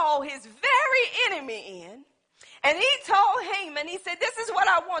he called his very enemy in, and he told Haman, he said, this is what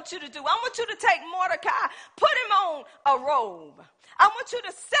I want you to do. I want you to take Mordecai, put him on a robe. I want you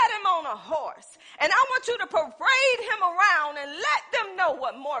to set him on a horse, and I want you to parade him around and let them know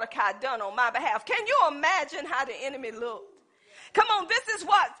what Mordecai done on my behalf. Can you imagine how the enemy looked? Come on, this is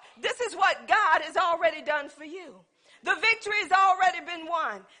what God has already done for you. The victory has already been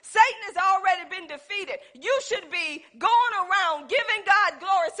won. Satan has already been defeated. You should be going around giving God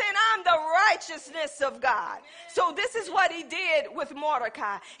glory, saying, I'm the righteousness of God. So this is what he did with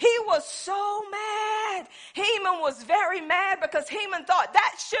Mordecai. He was so mad. Haman was very mad because Haman thought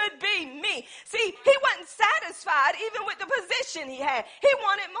that should be me. See, he wasn't satisfied even with the position he had. He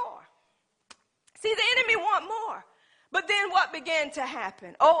wanted more. See, the enemy want more. But then what began to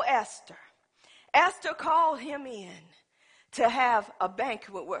happen? Oh, Esther. Esther called him in to have a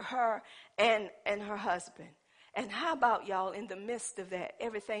banquet with her and her husband. And how about y'all, in the midst of that,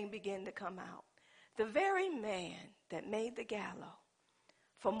 everything began to come out. The very man that made the gallows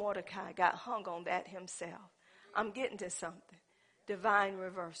for Mordecai got hung on that himself. I'm getting to something. Divine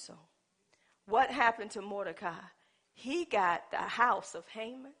reversal. What happened to Mordecai? He got the house of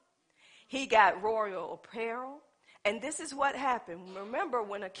Haman. He got royal apparel. And this is what happened. Remember,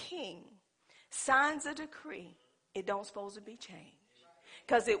 when a king signs a decree, it don't supposed to be changed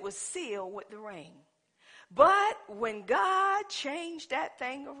because it was sealed with the ring. But when God changed that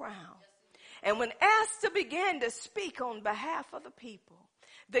thing around, and when Esther began to speak on behalf of the people,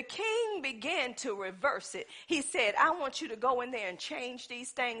 the king began to reverse it. He said, I want you to go in there and change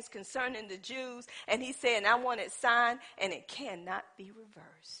these things concerning the Jews. And he said, and I want it signed, and it cannot be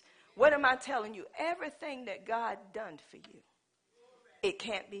reversed. What am I telling you? Everything that God done for you, it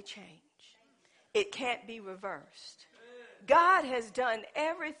can't be changed. It can't be reversed. God has done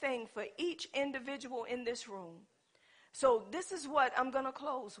everything for each individual in this room. So this is what I'm going to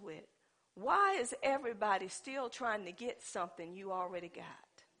close with. Why is everybody still trying to get something you already got?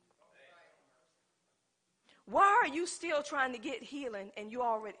 Why are you still trying to get healing and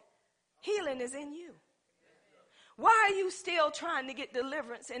healing is in you? Why are you still trying to get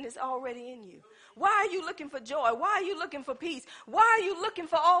deliverance and it's already in you? Why are you looking for joy? Why are you looking for peace? Why are you looking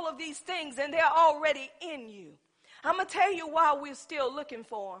for all of these things and they're already in you? I'm going to tell you why we're still looking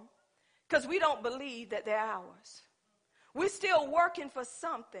for them. Because we don't believe that they're ours. We're still working for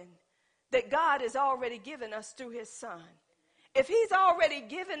something that God has already given us through his son. If he's already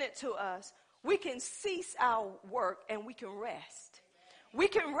given it to us, we can cease our work and we can rest. We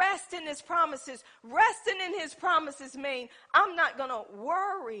can rest in his promises. Resting in his promises means I'm not going to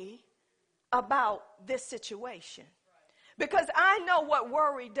worry about this situation. Because I know what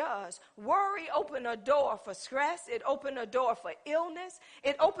worry does. Worry open a door for stress. It open a door for illness.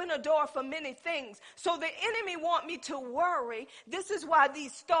 It open a door for many things. So the enemy want me to worry. This is why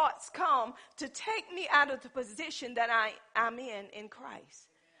these thoughts come to take me out of the position that I'm in Christ.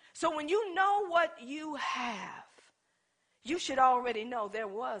 So when you know what you have, you should already know there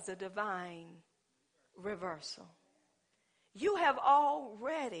was a divine reversal. You have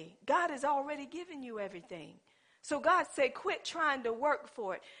already, God has already given you everything. So God said, quit trying to work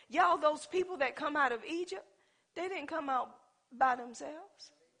for it. Y'all, those people that come out of Egypt, they didn't come out by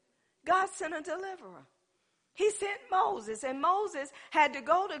themselves. God sent a deliverer. He sent Moses, and Moses had to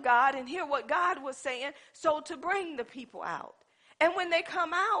go to God and hear what God was saying, so to bring the people out. And when they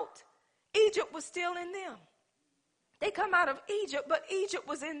come out, Egypt was still in them. They come out of Egypt, but Egypt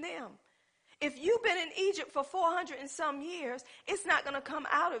was in them. If you've been in Egypt for 400 and some years, it's not going to come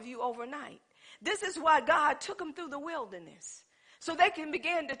out of you overnight. This is why God took them through the wilderness, so they can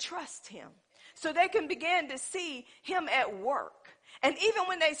begin to trust him, so they can begin to see him at work. And even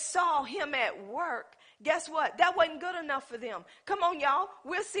when they saw him at work, guess what? That wasn't good enough for them. Come on, y'all.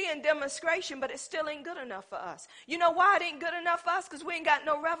 We're seeing demonstration, but it still ain't good enough for us. You know why it ain't good enough for us? Because we ain't got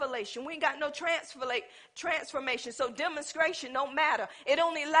no revelation. We ain't got no transformation. So demonstration don't matter. It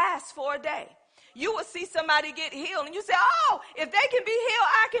only lasts for a day. You will see somebody get healed, and you say, oh, if they can be healed,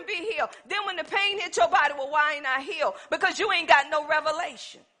 I can be healed. Then when the pain hits your body, well, why ain't I healed? Because you ain't got no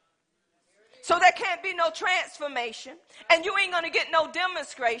revelation. So there can't be no transformation, and you ain't going to get no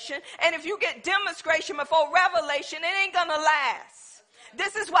demonstration. And if you get demonstration before revelation, it ain't going to last.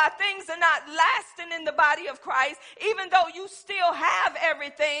 This is why things are not lasting in the body of Christ. Even though you still have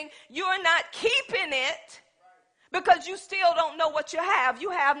everything, you're not keeping it because you still don't know what you have.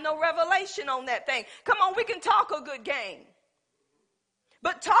 You have no revelation on that thing. Come on, we can talk a good game,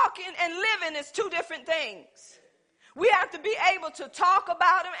 but talking and living is two different things. We have to be able to talk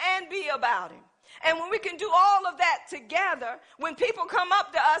about him and be about him. And when we can do all of that together, when people come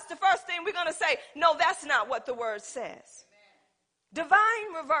up to us, the first thing we're going to say, no, that's not what the word says.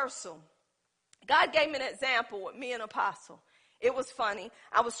 Divine reversal. God gave me an example with me and Apostle. It was funny.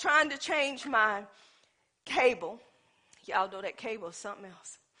 I was trying to change my cable. Y'all know that cable is something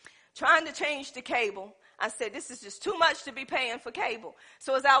else. Trying to change the cable. I said, this is just too much to be paying for cable.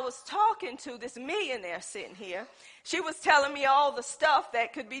 So as I was talking to this millionaire sitting here, she was telling me all the stuff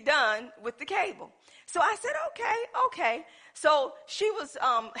that could be done with the cable. So I said, okay. So she was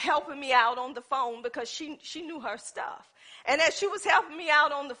helping me out on the phone because she knew her stuff. And as she was helping me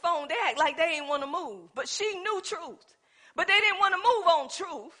out on the phone, they act like they didn't want to move. But she knew truth. But they didn't want to move on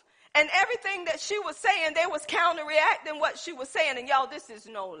truth. And everything that she was saying, they was counter-reacting what she was saying. And y'all, this is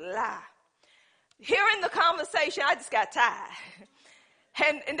no lie. Hearing the conversation, I just got tired.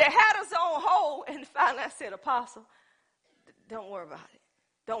 And they had us on hold. And finally I said, Apostle, don't worry about it.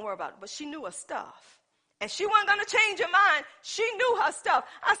 Don't worry about it. But she knew her stuff. And she wasn't going to change her mind. She knew her stuff.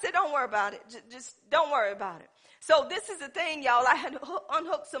 I said, don't worry about it. Just don't worry about it. So this is the thing, y'all. I had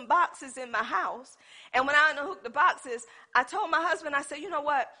unhooked some boxes in my house. And when I unhooked the boxes, I told my husband, I said, you know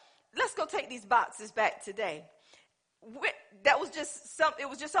what? Let's go take these boxes back today. That was just something. It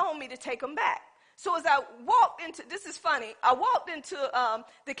was just on me to take them back. So as I walked into, this is funny, I walked into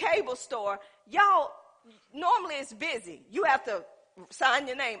the cable store. Y'all, normally it's busy. You have to sign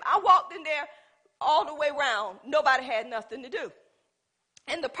your name. I walked in there all the way around. Nobody had nothing to do.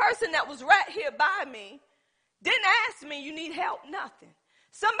 And the person that was right here by me didn't ask me, you need help? Nothing.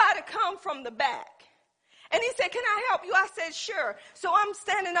 Somebody come from the back. And he said, can I help you? I said, sure. So I'm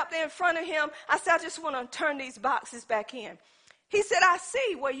standing up there in front of him. I said, I just want to turn these boxes back in. He said, I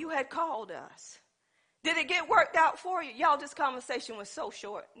see where you had called us. Did it get worked out for you? Y'all, this conversation was so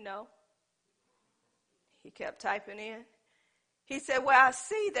short. No. He kept typing in. He said, well, I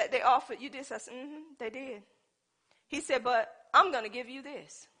see that they offered you this. I said, they did. He said, but I'm going to give you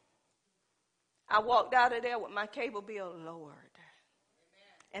this. I walked out of there with my cable bill lowered.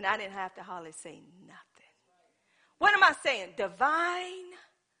 And I didn't have to hardly say nothing. What am I saying? Divine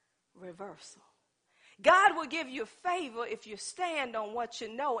reversal. God will give you favor if you stand on what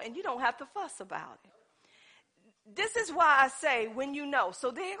you know, and you don't have to fuss about it. This is why I say when you know.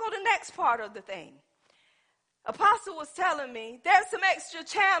 So then go to the next part of the thing. Apostle was telling me there's some extra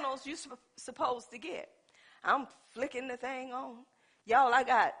channels you're supposed to get. I'm flicking the thing on. Y'all, I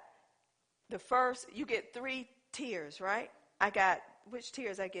got the first, you get 3 tiers, right? I got, which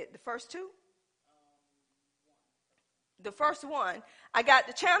tiers I get? The first 2? The first one, I got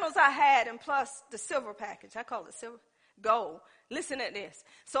the channels I had and plus the silver package. I call it silver, gold. Listen at this.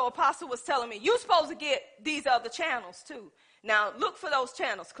 So Apostle was telling me, you're supposed to get these other channels too. Now look for those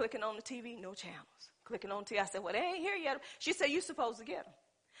channels. Clicking on the TV, no channels. Clicking on the TV. I said, well, they ain't here yet. She said, you're supposed to get them.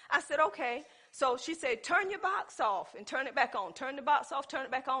 I said, okay. So she said, turn your box off and turn it back on. Turn the box off, turn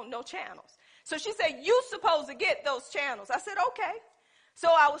it back on, no channels. So she said, you're supposed to get those channels. I said, okay. So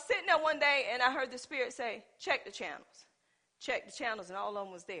I was sitting there one day and I heard the Spirit say, check the channels. Check the channels, and all of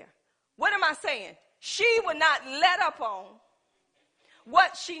them was there. What am I saying? She would not let up on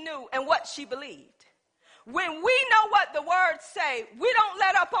what she knew and what she believed. When we know what the words say, we don't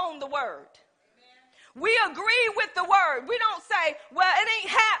let up on the word. We agree with the word. We don't say, well, it ain't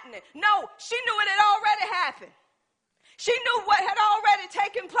happening. No, she knew it had already happened. She knew what had already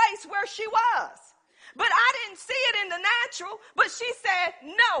taken place where she was. But I didn't see it in the natural, but she said,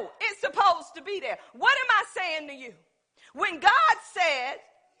 no, it's supposed to be there. What am I saying to you? When God said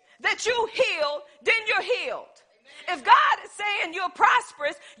that you healed, then you're healed. If God is saying you're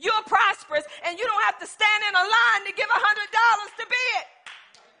prosperous, and you don't have to stand in a line to give $100 to be it.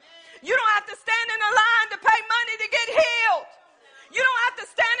 You don't have to stand in a line to pay money to get healed. You don't have to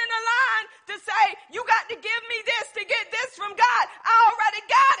stand in a line to say, you got to give me this to get this from God. I already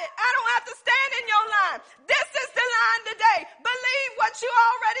got it. I don't have to stand in your line. This is the line today. Believe what you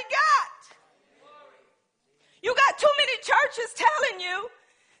already got. You got too many churches telling you,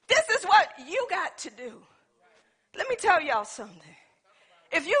 this is what you got to do. Let me tell y'all something.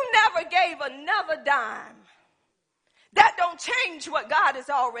 If you never gave another dime, that don't change what God has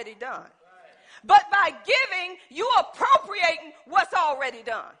already done. But by giving, you appropriating what's already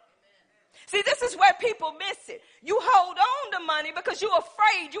done. See, this is where people miss it. You hold on to money because you're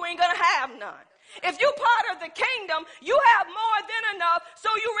afraid you ain't going to have none. If you're part of the kingdom, you have more than enough, so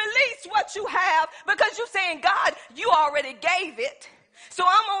you release what you have because you're saying, God, you already gave it, so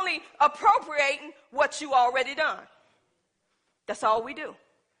I'm only appropriating what you already done. That's all we do.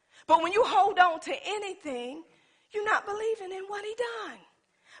 But when you hold on to anything, you're not believing in what he done.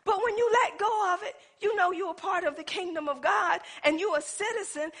 But when you let go of it, you know you're a part of the kingdom of God and you're a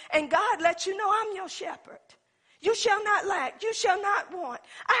citizen, and God lets you know, I'm your shepherd. You shall not lack. You shall not want.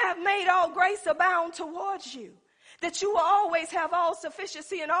 I have made all grace abound towards you, that you will always have all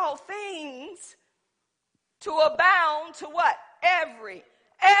sufficiency in all things, to abound to what? Every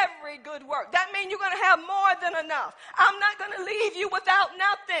good work. That means you're going to have more than enough. I'm not going to leave you without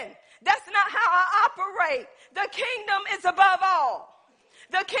nothing. That's not how I operate. The kingdom is above all.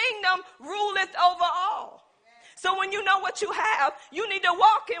 The kingdom ruleth over all. So when you know what you have, you need to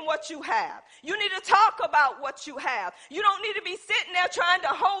walk in what you have. You need to talk about what you have. You don't need to be sitting there trying to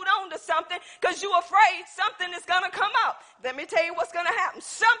hold on to something because you're afraid something is going to come out. Let me tell you what's going to happen.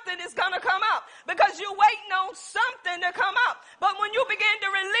 Something is going to come out because you're waiting on something to come out. But when you begin to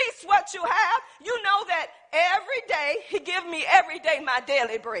release what you have, you know that every day he give me every day my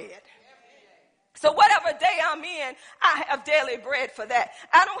daily bread. So whatever day I'm in, I have daily bread for that.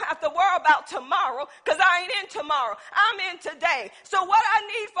 I don't have to worry about tomorrow because I ain't in tomorrow. I'm in today. So what I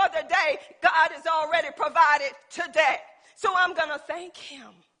need for the day, God has already provided today. So I'm going to thank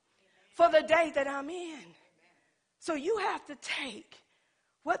him for the day that I'm in. So you have to take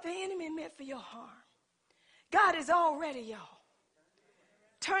what the enemy meant for your harm. God is already, y'all,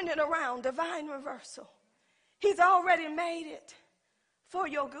 turned it around, divine reversal. He's already made it for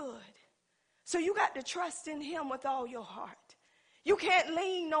your good. So you got to trust in him with all your heart. You can't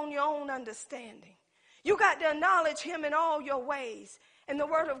lean on your own understanding. You got to acknowledge him in all your ways. And the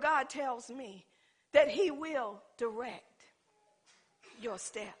word of God tells me that he will direct your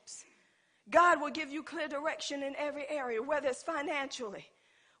steps. God will give you clear direction in every area, whether it's financially.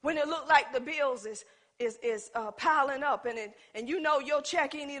 When it look like the bills is piling up and you know your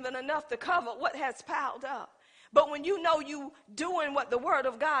check ain't even enough to cover what has piled up. But when you know you doing what the word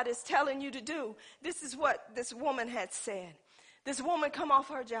of God is telling you to do, this is what this woman had said. This woman come off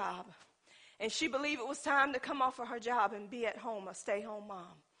her job, and she believed it was time to come off of her job and be at home, a stay-home mom.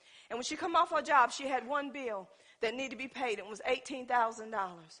 And when she come off her job, she had one bill that needed to be paid. It was $18,000.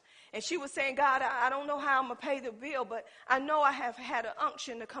 And she was saying, God, I don't know how I'm going to pay the bill, but I know I have had an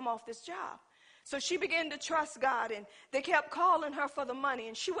unction to come off this job. So she began to trust God, and they kept calling her for the money,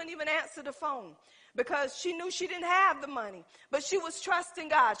 and she wouldn't even answer the phone, because she knew she didn't have the money. But she was trusting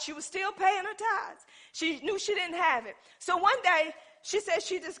God. She was still paying her tithes. She knew she didn't have it. So one day, she said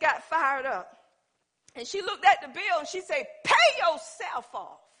she just got fired up. And she looked at the bill and she said, pay yourself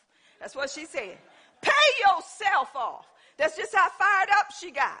off. That's what she said. Pay yourself off. That's just how fired up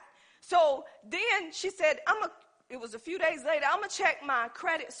she got. So then she said, it was a few days later, I'm going to check my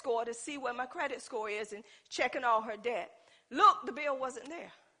credit score to see what my credit score is, and checking all her debt. Look, the bill wasn't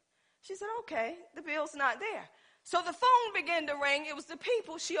there. She said, okay, the bill's not there. So the phone began to ring. It was the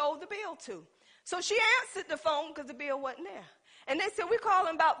people she owed the bill to. So she answered the phone because the bill wasn't there. And they said, we're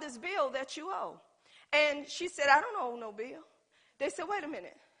calling about this bill that you owe. And she said, I don't owe no bill. They said, wait a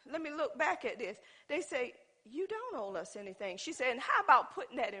minute, let me look back at this. They say, you don't owe us anything. She said, and how about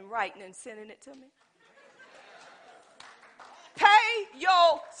putting that in writing and sending it to me? Pay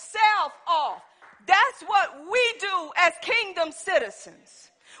yourself off. That's what we do as kingdom citizens.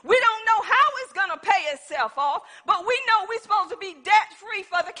 We don't know how it's going to pay itself off, but we know we're supposed to be debt-free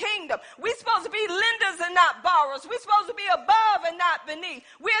for the kingdom. We're supposed to be lenders and not borrowers. We're supposed to be above and not beneath.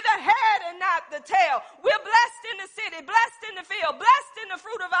 We're the head and not the tail. We're blessed in the city, blessed in the field, blessed in the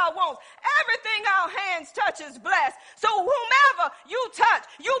fruit of our wombs. Everything our hands touch is blessed. So whomever you touch,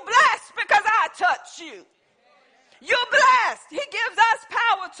 you blessed because I touch you. You're blessed. He gives us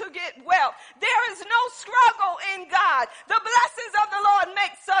power to get wealth. There is no struggle in God. The blessings of the Lord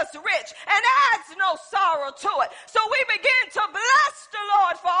makes us rich and adds no sorrow to it. So we begin to bless the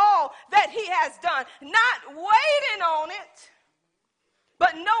Lord for all that he has done, not waiting on it,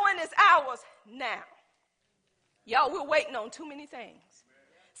 but knowing it's ours now. Y'all, we're waiting on too many things.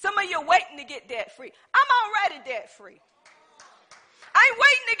 Some of you are waiting to get debt free. I'm already debt free. I ain't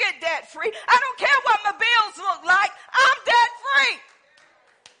waiting to get debt free. I don't care what my bills look like. I'm debt free.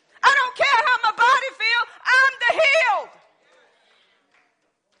 I don't care how my body feels. I'm the healed.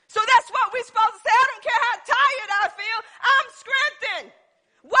 So that's what we're supposed to say. I don't care how tired I feel. I'm strengthened.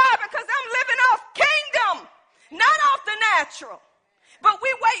 Why? Because I'm living off kingdom, not off the natural. But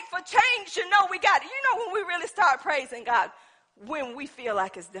we wait for change to know we got it. You know when we really start praising God? When we feel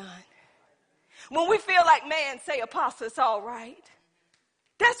like it's done. When we feel like man say, Apostle, it's all right.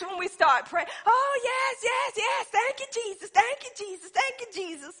 That's when we start praying. Oh, yes, yes, yes. Thank you, Jesus. Thank you, Jesus. Thank you,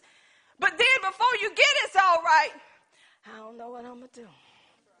 Jesus. But then before you get it's all right, I don't know what I'm going to do.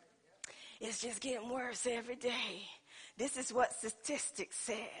 It's just getting worse every day. This is what statistics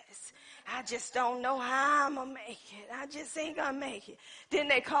says. I just don't know how I'm going to make it. I just ain't going to make it. Then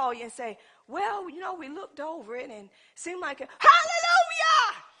they call you and say, well, you know, we looked over it and it seemed like,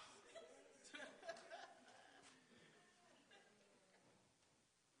 hallelujah!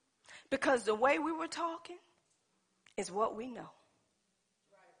 Because the way we were talking is what we know.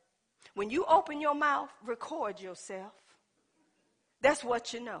 When you open your mouth, record yourself. That's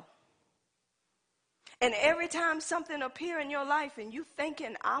what you know. And every time something appears in your life and you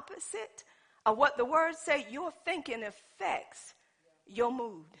thinking opposite of what the words say, your thinking affects your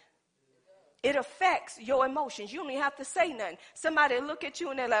mood. It affects your emotions. You don't even have to say nothing. Somebody look at you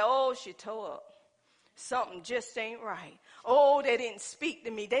and they're like, oh, she tore up. Something just ain't right. Oh, they didn't speak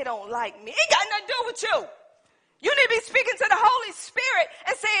to me. They don't like me. Ain't got nothing to do with you. You need to be speaking to the Holy Spirit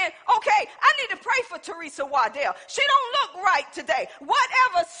and saying, okay, I need to pray for Teresa Waddell. She don't look right today.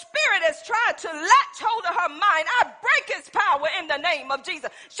 Whatever spirit has tried to latch hold of her mind, I break its power in the name of Jesus.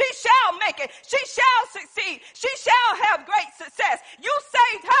 She shall make it. She shall succeed. She shall have great success. You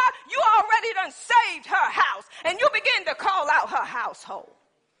saved her. You already done saved her house. And you begin to call out her household.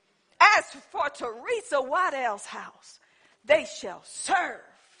 As for Teresa Waddell's house, they shall serve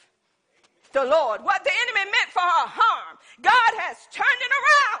the Lord. What the enemy meant for her harm, God has turned it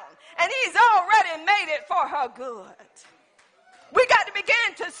around, and he's already made it for her good. We got to begin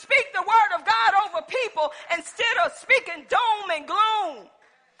to speak the word of God over people instead of speaking doom and gloom,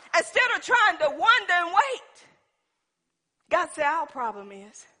 instead of trying to wonder and wait. God said our problem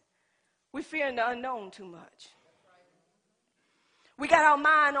is we fear the unknown too much. We got our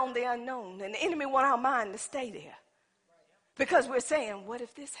mind on the unknown, and the enemy want our mind to stay there because we're saying, what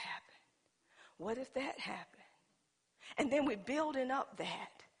if this happened? What if that happened? And then we're building up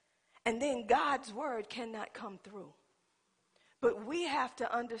that. And then God's word cannot come through. But we have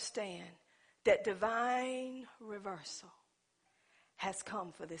to understand that divine reversal has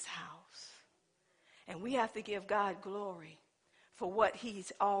come for this house. And we have to give God glory for what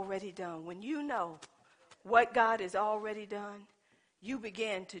he's already done. When you know what God has already done, you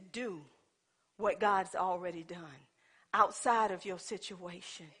begin to do what God's already done outside of your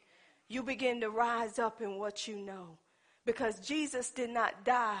situation. You begin to rise up in what you know. Because Jesus did not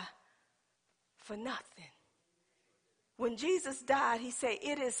die for nothing. When Jesus died, he said,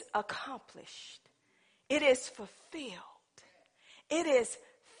 it is accomplished. It is fulfilled. It is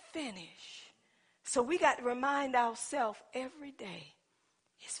finished. So we got to remind ourselves every day,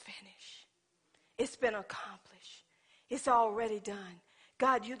 it's finished. It's been accomplished. It's already done.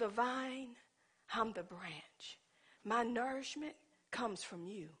 God, you're the vine. I'm the branch. My nourishment comes from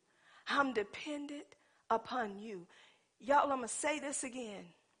you. I'm dependent upon you. Y'all, I'm going to say this again.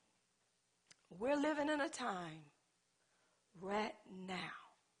 We're living in a time right now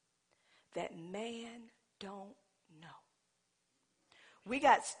that man don't know. We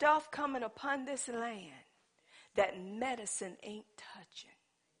got stuff coming upon this land that medicine ain't touching.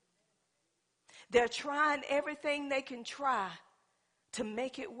 They're trying everything they can try to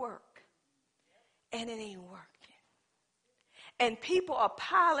make it work, and it ain't working. And people are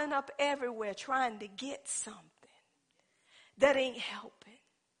piling up everywhere trying to get something that ain't helping.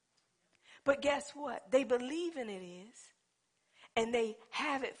 But guess what? They believe in it is, and they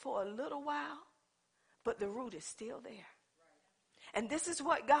have it for a little while, but the root is still there. And this is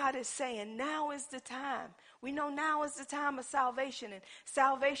what God is saying. Now is the time. We know now is the time of salvation, and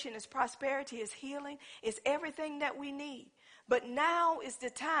salvation is prosperity, is healing, is everything that we need. But now is the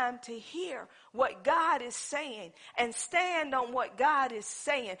time to hear what God is saying and stand on what God is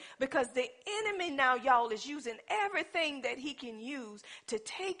saying. Because the enemy now, y'all, is using everything that he can use to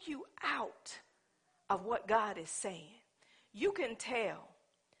take you out of what God is saying. You can tell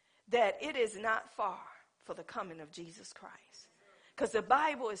that it is not far for the coming of Jesus Christ. Because the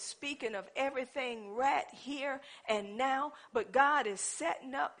Bible is speaking of everything right here and now, but God is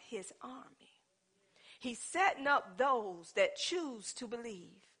setting up his army. He's setting up those that choose to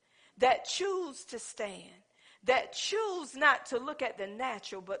believe, that choose to stand, that choose not to look at the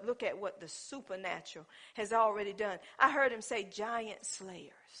natural, but look at what the supernatural has already done. I heard him say giant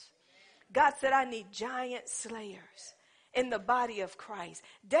slayers. God said, I need giant slayers in the body of Christ.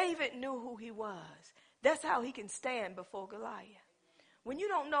 David knew who he was. That's how he can stand before Goliath. When you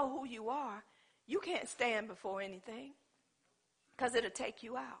don't know who you are, you can't stand before anything because it'll take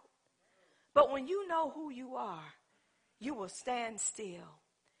you out. But when you know who you are, you will stand still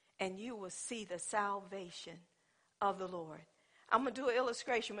and you will see the salvation of the Lord. I'm going to do an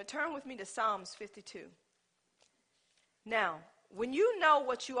illustration, but turn with me to Psalms 52. Now, when you know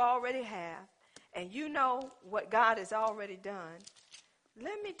what you already have and you know what God has already done,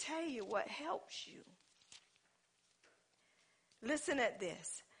 let me tell you what helps you. Listen at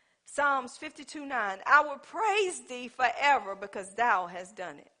this. Psalms 52:9. I will praise thee forever because thou hast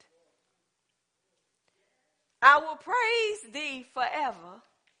done it. I will praise thee forever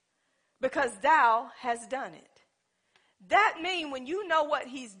because thou hast done it. That means when you know what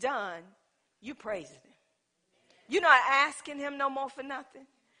he's done, you praising him. You're not asking him no more for nothing.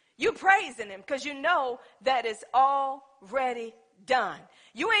 You praising him because you know that it's already done.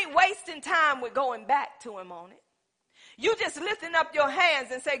 You ain't wasting time with going back to him on it. You just lifting up your hands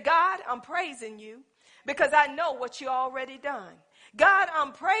and say, God, I'm praising you because I know what you already done. God,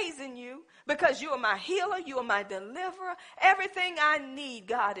 I'm praising you because you are my healer. You are my deliverer. Everything I need,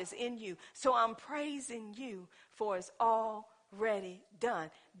 God, is in you. So I'm praising you for it's already done.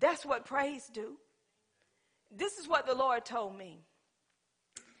 That's what praise do. This is what the Lord told me.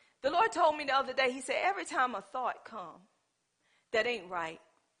 The Lord told me the other day, he said, every time a thought come that ain't right,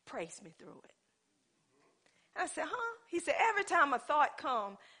 praise me through it. I said, huh? He said, every time a thought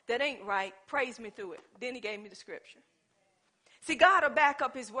come that ain't right, praise me through it. Then he gave me the scripture. See, God will back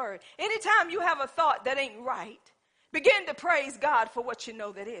up his word. Anytime you have a thought that ain't right, begin to praise God for what you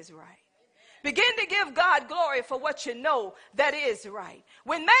know that is right. Begin to give God glory for what you know that is right.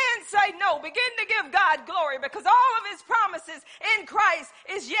 When man say no, begin to give God glory because all of his promises in Christ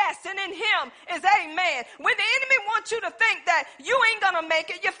is yes and in him is amen. When the enemy wants you to think that you ain't going to make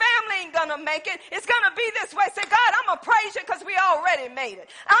it, your family ain't going to make it, it's going to be this way. Say, God, I'm going to praise you because we already made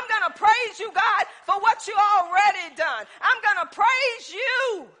it. I'm going to praise you, God, for what you already done. I'm going to praise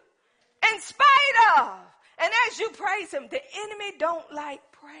you in spite of. And as you praise him, the enemy don't like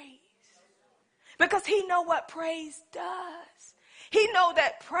praise. Because he know what praise does. He know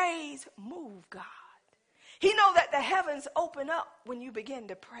that praise move God. He know that the heavens open up when you begin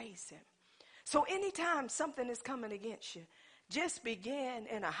to praise him. So anytime something is coming against you, just begin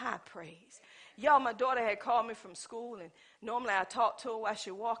in a high praise. Y'all, my daughter had called me from school, and normally I talk to her while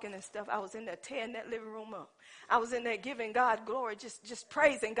she's walking and stuff. I was in there tearing that living room up. I was in there giving God glory, just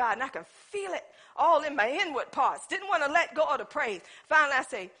praising God, and I could feel it all in my inward parts. Didn't want to let go of the praise. Finally, I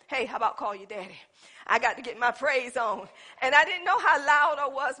say, hey, how about call your daddy? I got to get my praise on. And I didn't know how loud I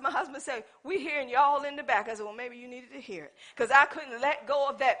was. My husband said, we hearing you all in the back. I said, well, maybe you needed to hear it. Because I couldn't let go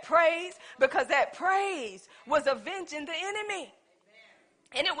of that praise because that praise was avenging the enemy.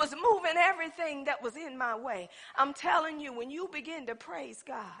 And it was moving everything that was in my way. I'm telling you, when you begin to praise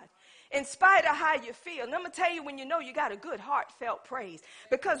God, in spite of how you feel, and I'm going to tell you when you know you got a good heartfelt praise.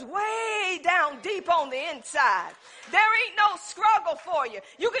 Because way down deep on the inside, there ain't no struggle for you.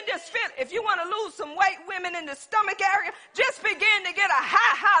 You can just feel it. If you want to lose some weight, women in the stomach area, just begin to get a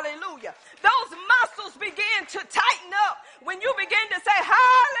high hallelujah. Those muscles begin to tighten up when you begin to say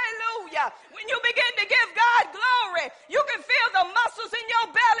hallelujah. When you begin to give God glory, you can feel the muscles in your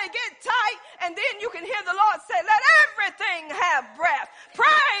belly get tight, and then you can hear the Lord say, let everything have breath.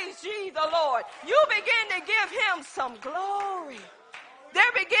 Praise ye the Lord. You begin to give him some glory.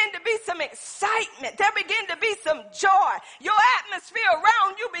 There begin to be some excitement. There begin to be some joy. Your atmosphere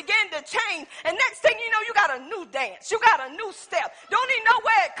around you begin to change. And next thing you know, you got a new dance. You got a new step. Don't even know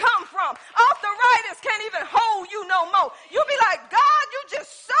where it come from. Arthritis can't even hold you no more. You'll be like, God, you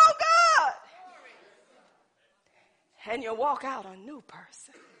just so good. And you walk out a new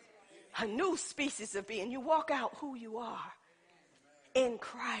person. A new species of being. You walk out who you are in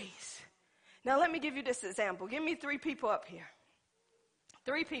Christ. Now let me give you this example. Give me 3 people up here.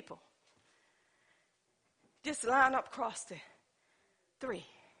 3 people. Just line up across the 3.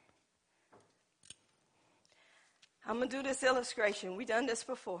 I'm going to do this illustration. We've done this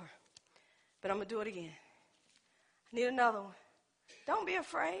before, but I'm going to do it again. I need another one. Don't be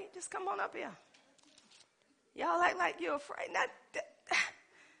afraid. Just come on up here. Y'all act like you're afraid.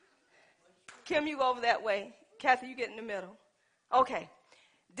 Kim, you go over that way. Kathy, you get in the middle. Okay.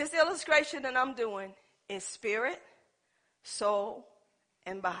 This illustration that I'm doing is spirit, soul,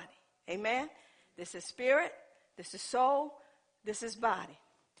 and body. Amen? This is spirit, this is soul, this is body.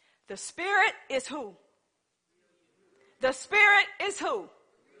 The spirit is who? The spirit is who?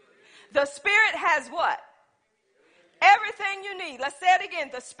 The spirit has what? Everything you need. Let's say it again.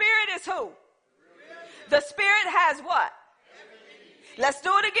 The spirit is who? The spirit has what? Let's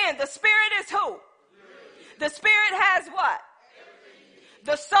do it again. The spirit is who? The spirit has what?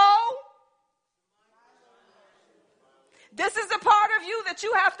 The soul. This is a part of you that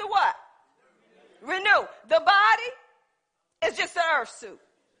you have to what? Renew. The body is just an earth suit.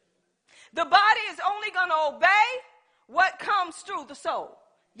 The body is only going to obey what comes through the soul.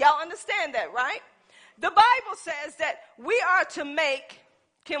 Y'all understand that, right? The Bible says that we are to make,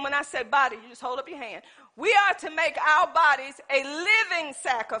 Kim, when I say body, you just hold up your hand. We are to make our bodies a living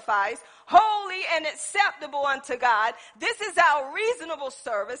sacrifice, holy and acceptable unto God. This is our reasonable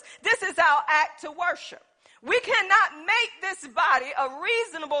service. This is our act to worship. We cannot make this body a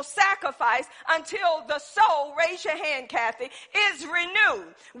reasonable sacrifice until the soul, raise your hand, Kathy, is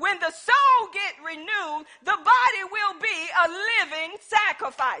renewed. When the soul gets renewed, the body will be a living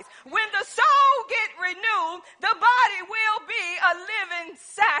sacrifice. When the soul gets renewed, the body will be a living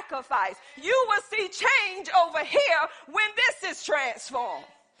sacrifice. You will see change over here when this is transformed.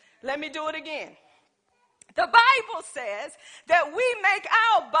 Let me do it again. The Bible says that we make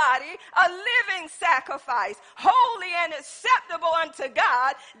our body a living sacrifice, holy and acceptable unto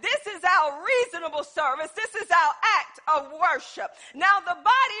God. This is our reasonable service. This is our act of worship. Now, the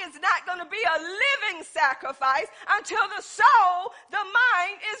body is not going to be a living sacrifice until the soul, the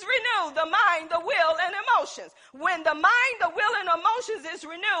mind is renewed. The mind, the will, and emotions. When the mind, the will, and emotions is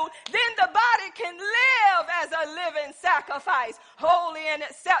renewed, then the body can live as a living sacrifice, holy and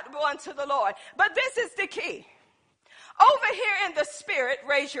acceptable unto the Lord. But this is the key. Over here in the spirit,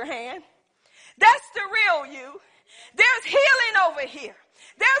 raise your hand. That's the real you. There's healing over here.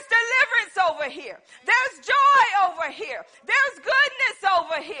 There's deliverance over here. There's joy over here. There's goodness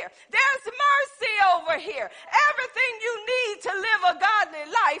over here. There's mercy over here. Everything you need to live a godly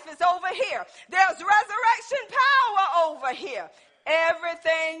life is over here. There's resurrection power over here.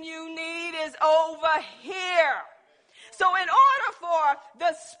 Everything you need is over here. So in order for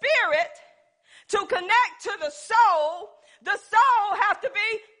the spirit to connect to the soul has to be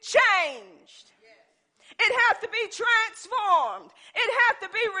changed. It has to be transformed. It has to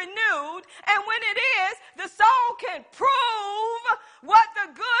be renewed. And when it is, the soul can prove what the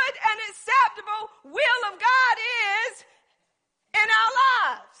good and acceptable will of God is in our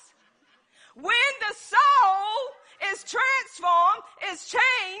lives. When the soul is transformed, is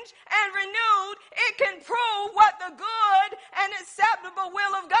changed and renewed, it can prove what the good and acceptable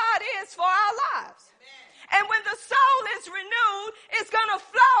will of God is for our lives. And when the soul is renewed, it's going to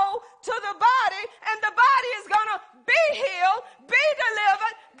flow to the body, and the body is going to be healed, be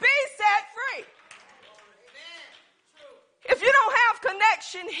delivered, be set free. If you don't have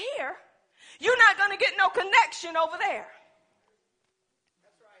connection here, you're not going to get no connection over there.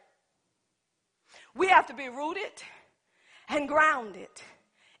 We have to be rooted and grounded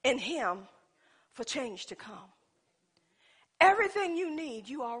in Him for change to come. Everything you need,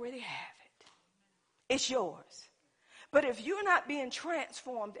 you already have it. It's yours. But if you're not being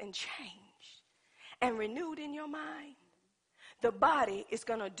transformed and changed and renewed in your mind, the body is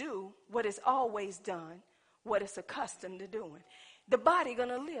going to do what it's always done, what it's accustomed to doing. The body going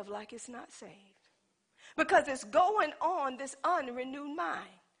to live like it's not saved. Because it's going on this unrenewed mind,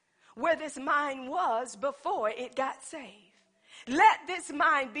 where this mind was before it got saved. Let this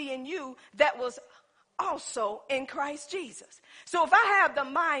mind be in you that was also in Christ Jesus. So if I have the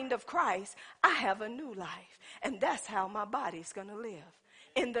mind of Christ, I have a new life. And that's how my body's going to live,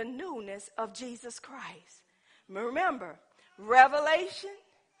 in the newness of Jesus Christ. Remember, revelation,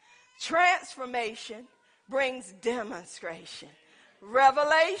 transformation brings demonstration.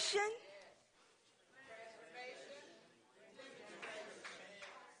 Revelation,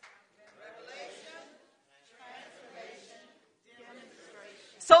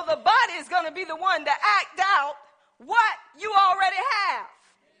 so the body is going to be the one to act out what you already have.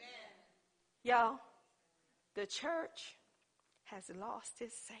 Y'all, the church has lost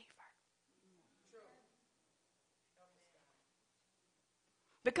its savor.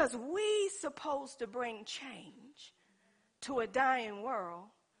 Because we supposed to bring change to a dying world,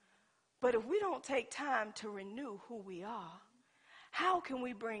 but if we don't take time to renew who we are, how can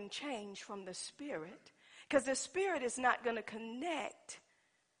we bring change from the spirit? Because the spirit is not going to connect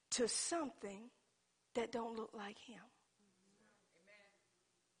to something that don't look like Him.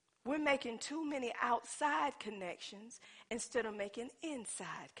 We're making too many outside connections instead of making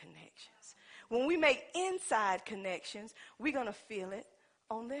inside connections. When we make inside connections, we're going to feel it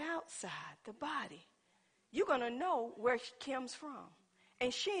on the outside, the body. You're going to know where Kim's from.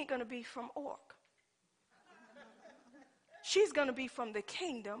 And she ain't going to be from Ork. She's going to be from the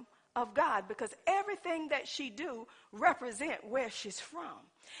kingdom of God, because everything that she do represent where she's from.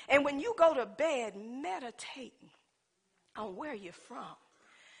 And when you go to bed meditating on where you're from,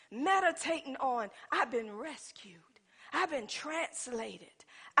 meditating on, I've been rescued, I've been translated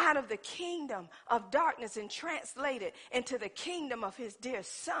out of the kingdom of darkness and translated into the kingdom of his dear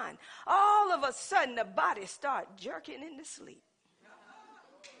son, all of a sudden the body start jerking into sleep.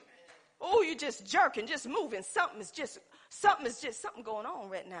 Oh, you're just jerking, just moving. Something going on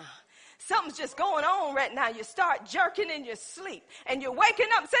right now. Something's just going on right now. You start jerking in your sleep and you're waking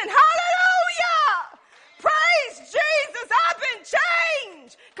up saying, hallelujah! Praise Jesus, I've been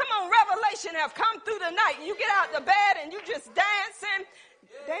changed. Come on, revelation have come through the night. You get out the bed and you just dancing.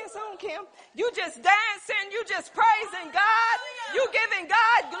 Dance on, Kim. You just dancing. You just praising God. You giving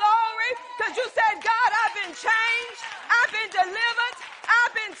God glory because you said, God, I've been changed. I've been delivered.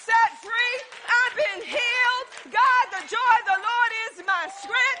 I've been set free. I've been healed. God, the joy of the Lord is my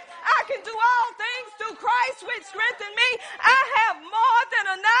strength. I can do all things through Christ which strengthen me. I have more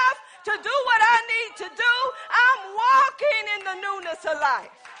than enough to do what I need to do. I'm walking in the newness of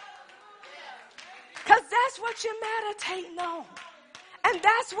life. Because that's what you're meditating on. And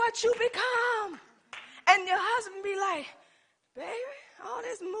that's what you become. And your husband be like, baby, all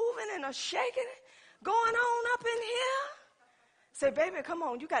this moving and a shaking going on up in here. Say, baby, come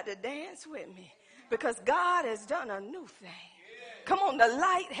on, you got to dance with me because God has done a new thing. Come on, the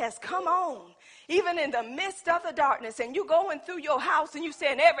light has come on, even in the midst of the darkness. And you going through your house and you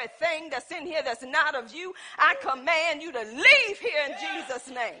saying, everything that's in here that's not of you, I command you to leave here in Jesus'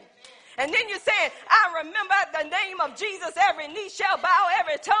 name. And then you're saying, I remember the name of Jesus, every knee shall bow,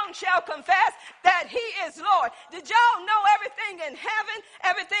 every tongue shall confess that he is Lord. Did y'all know everything in heaven,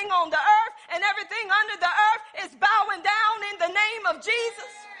 everything on the earth, and everything under the earth is bowing down in the name of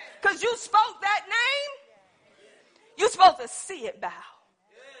Jesus? Because you spoke that name. You're supposed to see it bow.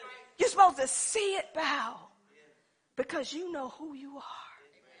 You're supposed to see it bow because you know who you are.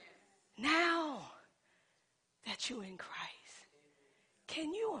 Now that you're in Christ.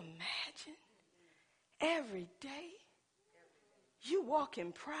 Can you imagine every day you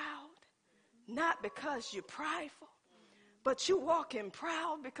walking proud, not because you're prideful, but you walking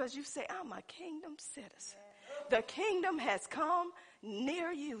proud because you say, I'm a kingdom citizen. The kingdom has come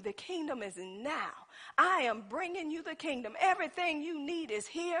near you. The kingdom is now. I am bringing you the kingdom. Everything you need is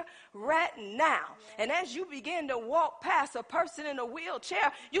here right now. And as you begin to walk past a person in a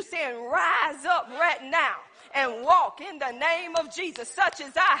wheelchair, you're saying, rise up right now and walk in the name of Jesus, such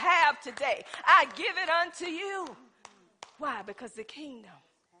as I have today. I give it unto you. Why? Because the kingdom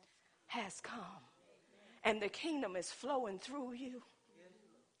has come. And the kingdom is flowing through you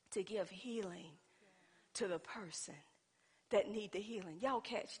to give healing to the person that need the healing. Y'all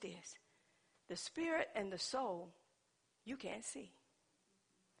catch this. The spirit and the soul, you can't see.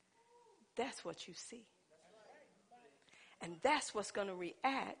 That's what you see. And that's what's going to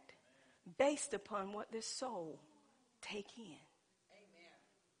react based upon what this soul take in.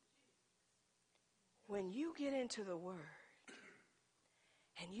 When you get into the word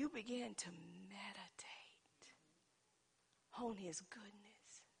and you begin to meditate on his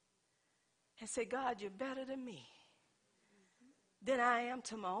goodness and say, God, you're better than me than I am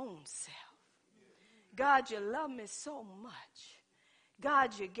to my own self. God, you love me so much.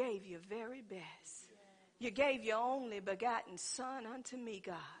 God, you gave your very best. You gave your only begotten son unto me,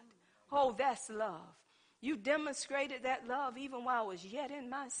 God. Oh, that's love. You demonstrated that love even while I was yet in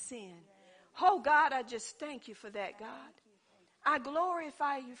my sin. Oh, God, I just thank you for that, God. I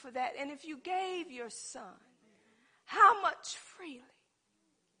glorify you for that. And if you gave your son, how much freely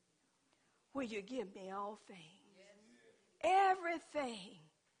will you give me all things? Everything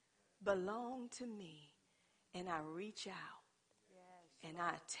belonged to me, and I reach out and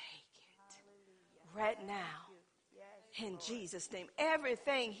I take it right now in Jesus' name.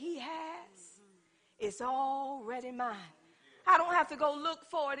 Everything he has is already mine. I don't have to go look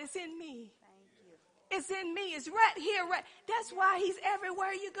for it. It's in me. It's in me. It's right here. Right. That's why he's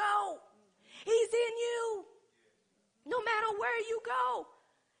everywhere you go. He's in you. No matter where you go.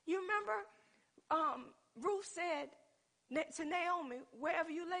 You remember Ruth said to Naomi, wherever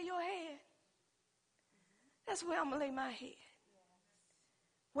you lay your head, that's where I'm going to lay my head.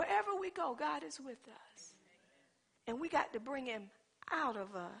 Wherever we go, God is with us. And we got to bring him out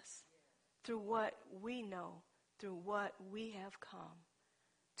of us through what we know, through what we have come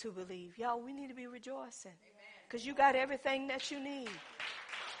to believe. Y'all, we need to be rejoicing because you got everything that you need.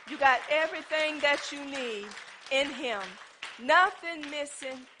 You got everything that you need in him. Nothing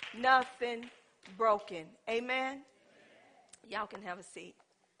missing, nothing broken. Amen? Y'all can have a seat.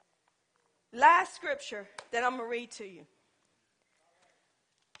 Last scripture that I'm going to read to you.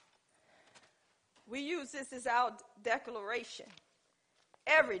 We use this as our declaration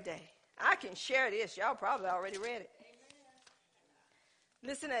every day. I can share this. Y'all probably already read it.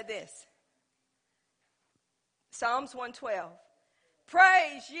 Listen at this. Psalms 112.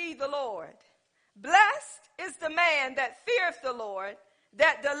 Praise ye the Lord. Blessed is the man that feareth the Lord,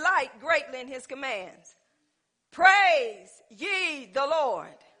 that delight greatly in his commands. Praise ye the Lord.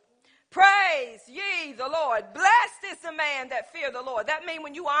 Praise ye the Lord. Blessed is the man that fear the Lord. That means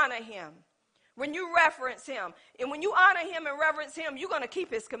when you honor him, when you reverence him, and when you honor him and reverence him, you're going to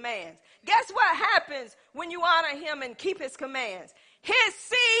keep his commands. Guess what happens when you honor him and keep his commands? His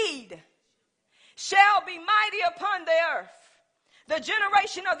seed shall be mighty upon the earth. The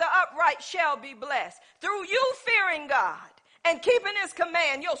generation of the upright shall be blessed. Through you fearing God and keeping his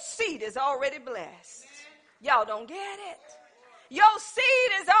command, your seed is already blessed. Y'all don't get it. Your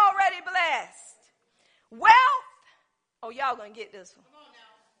seed is already blessed. Wealth. Oh, y'all gonna get this one.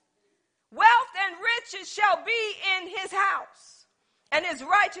 Wealth and riches shall be in his house, and his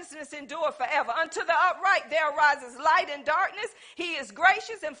righteousness endure forever. Unto the upright there arises light and darkness. He is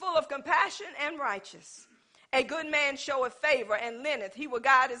gracious and full of compassion and righteous. A good man showeth favor and lendeth. He will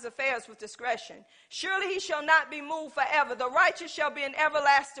guide his affairs with discretion. Surely he shall not be moved forever. The righteous shall be in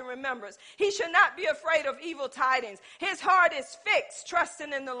everlasting remembrance. He shall not be afraid of evil tidings. His heart is fixed,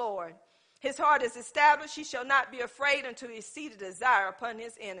 trusting in the Lord. His heart is established. He shall not be afraid until he see the desire upon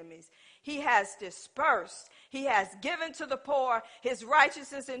his enemies. He has dispersed. He has given to the poor. His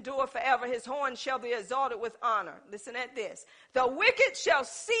righteousness endure forever. His horn shall be exalted with honor. Listen at this. The wicked shall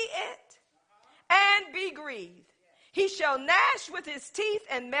see it and be grieved. He shall gnash with his teeth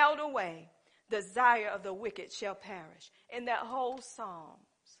and melt away. The desire of the wicked shall perish. In that whole Psalms,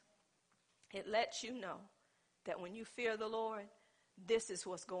 it lets you know that when you fear the Lord, this is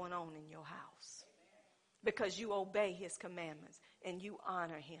what's going on in your house. Because you obey his commandments and you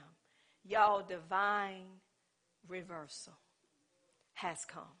honor him. Y'all, divine reversal has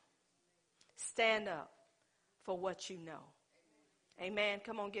come. Stand up for what you know. Amen.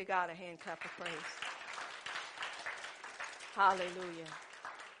 Come on, give God a hand clap of praise. Hallelujah.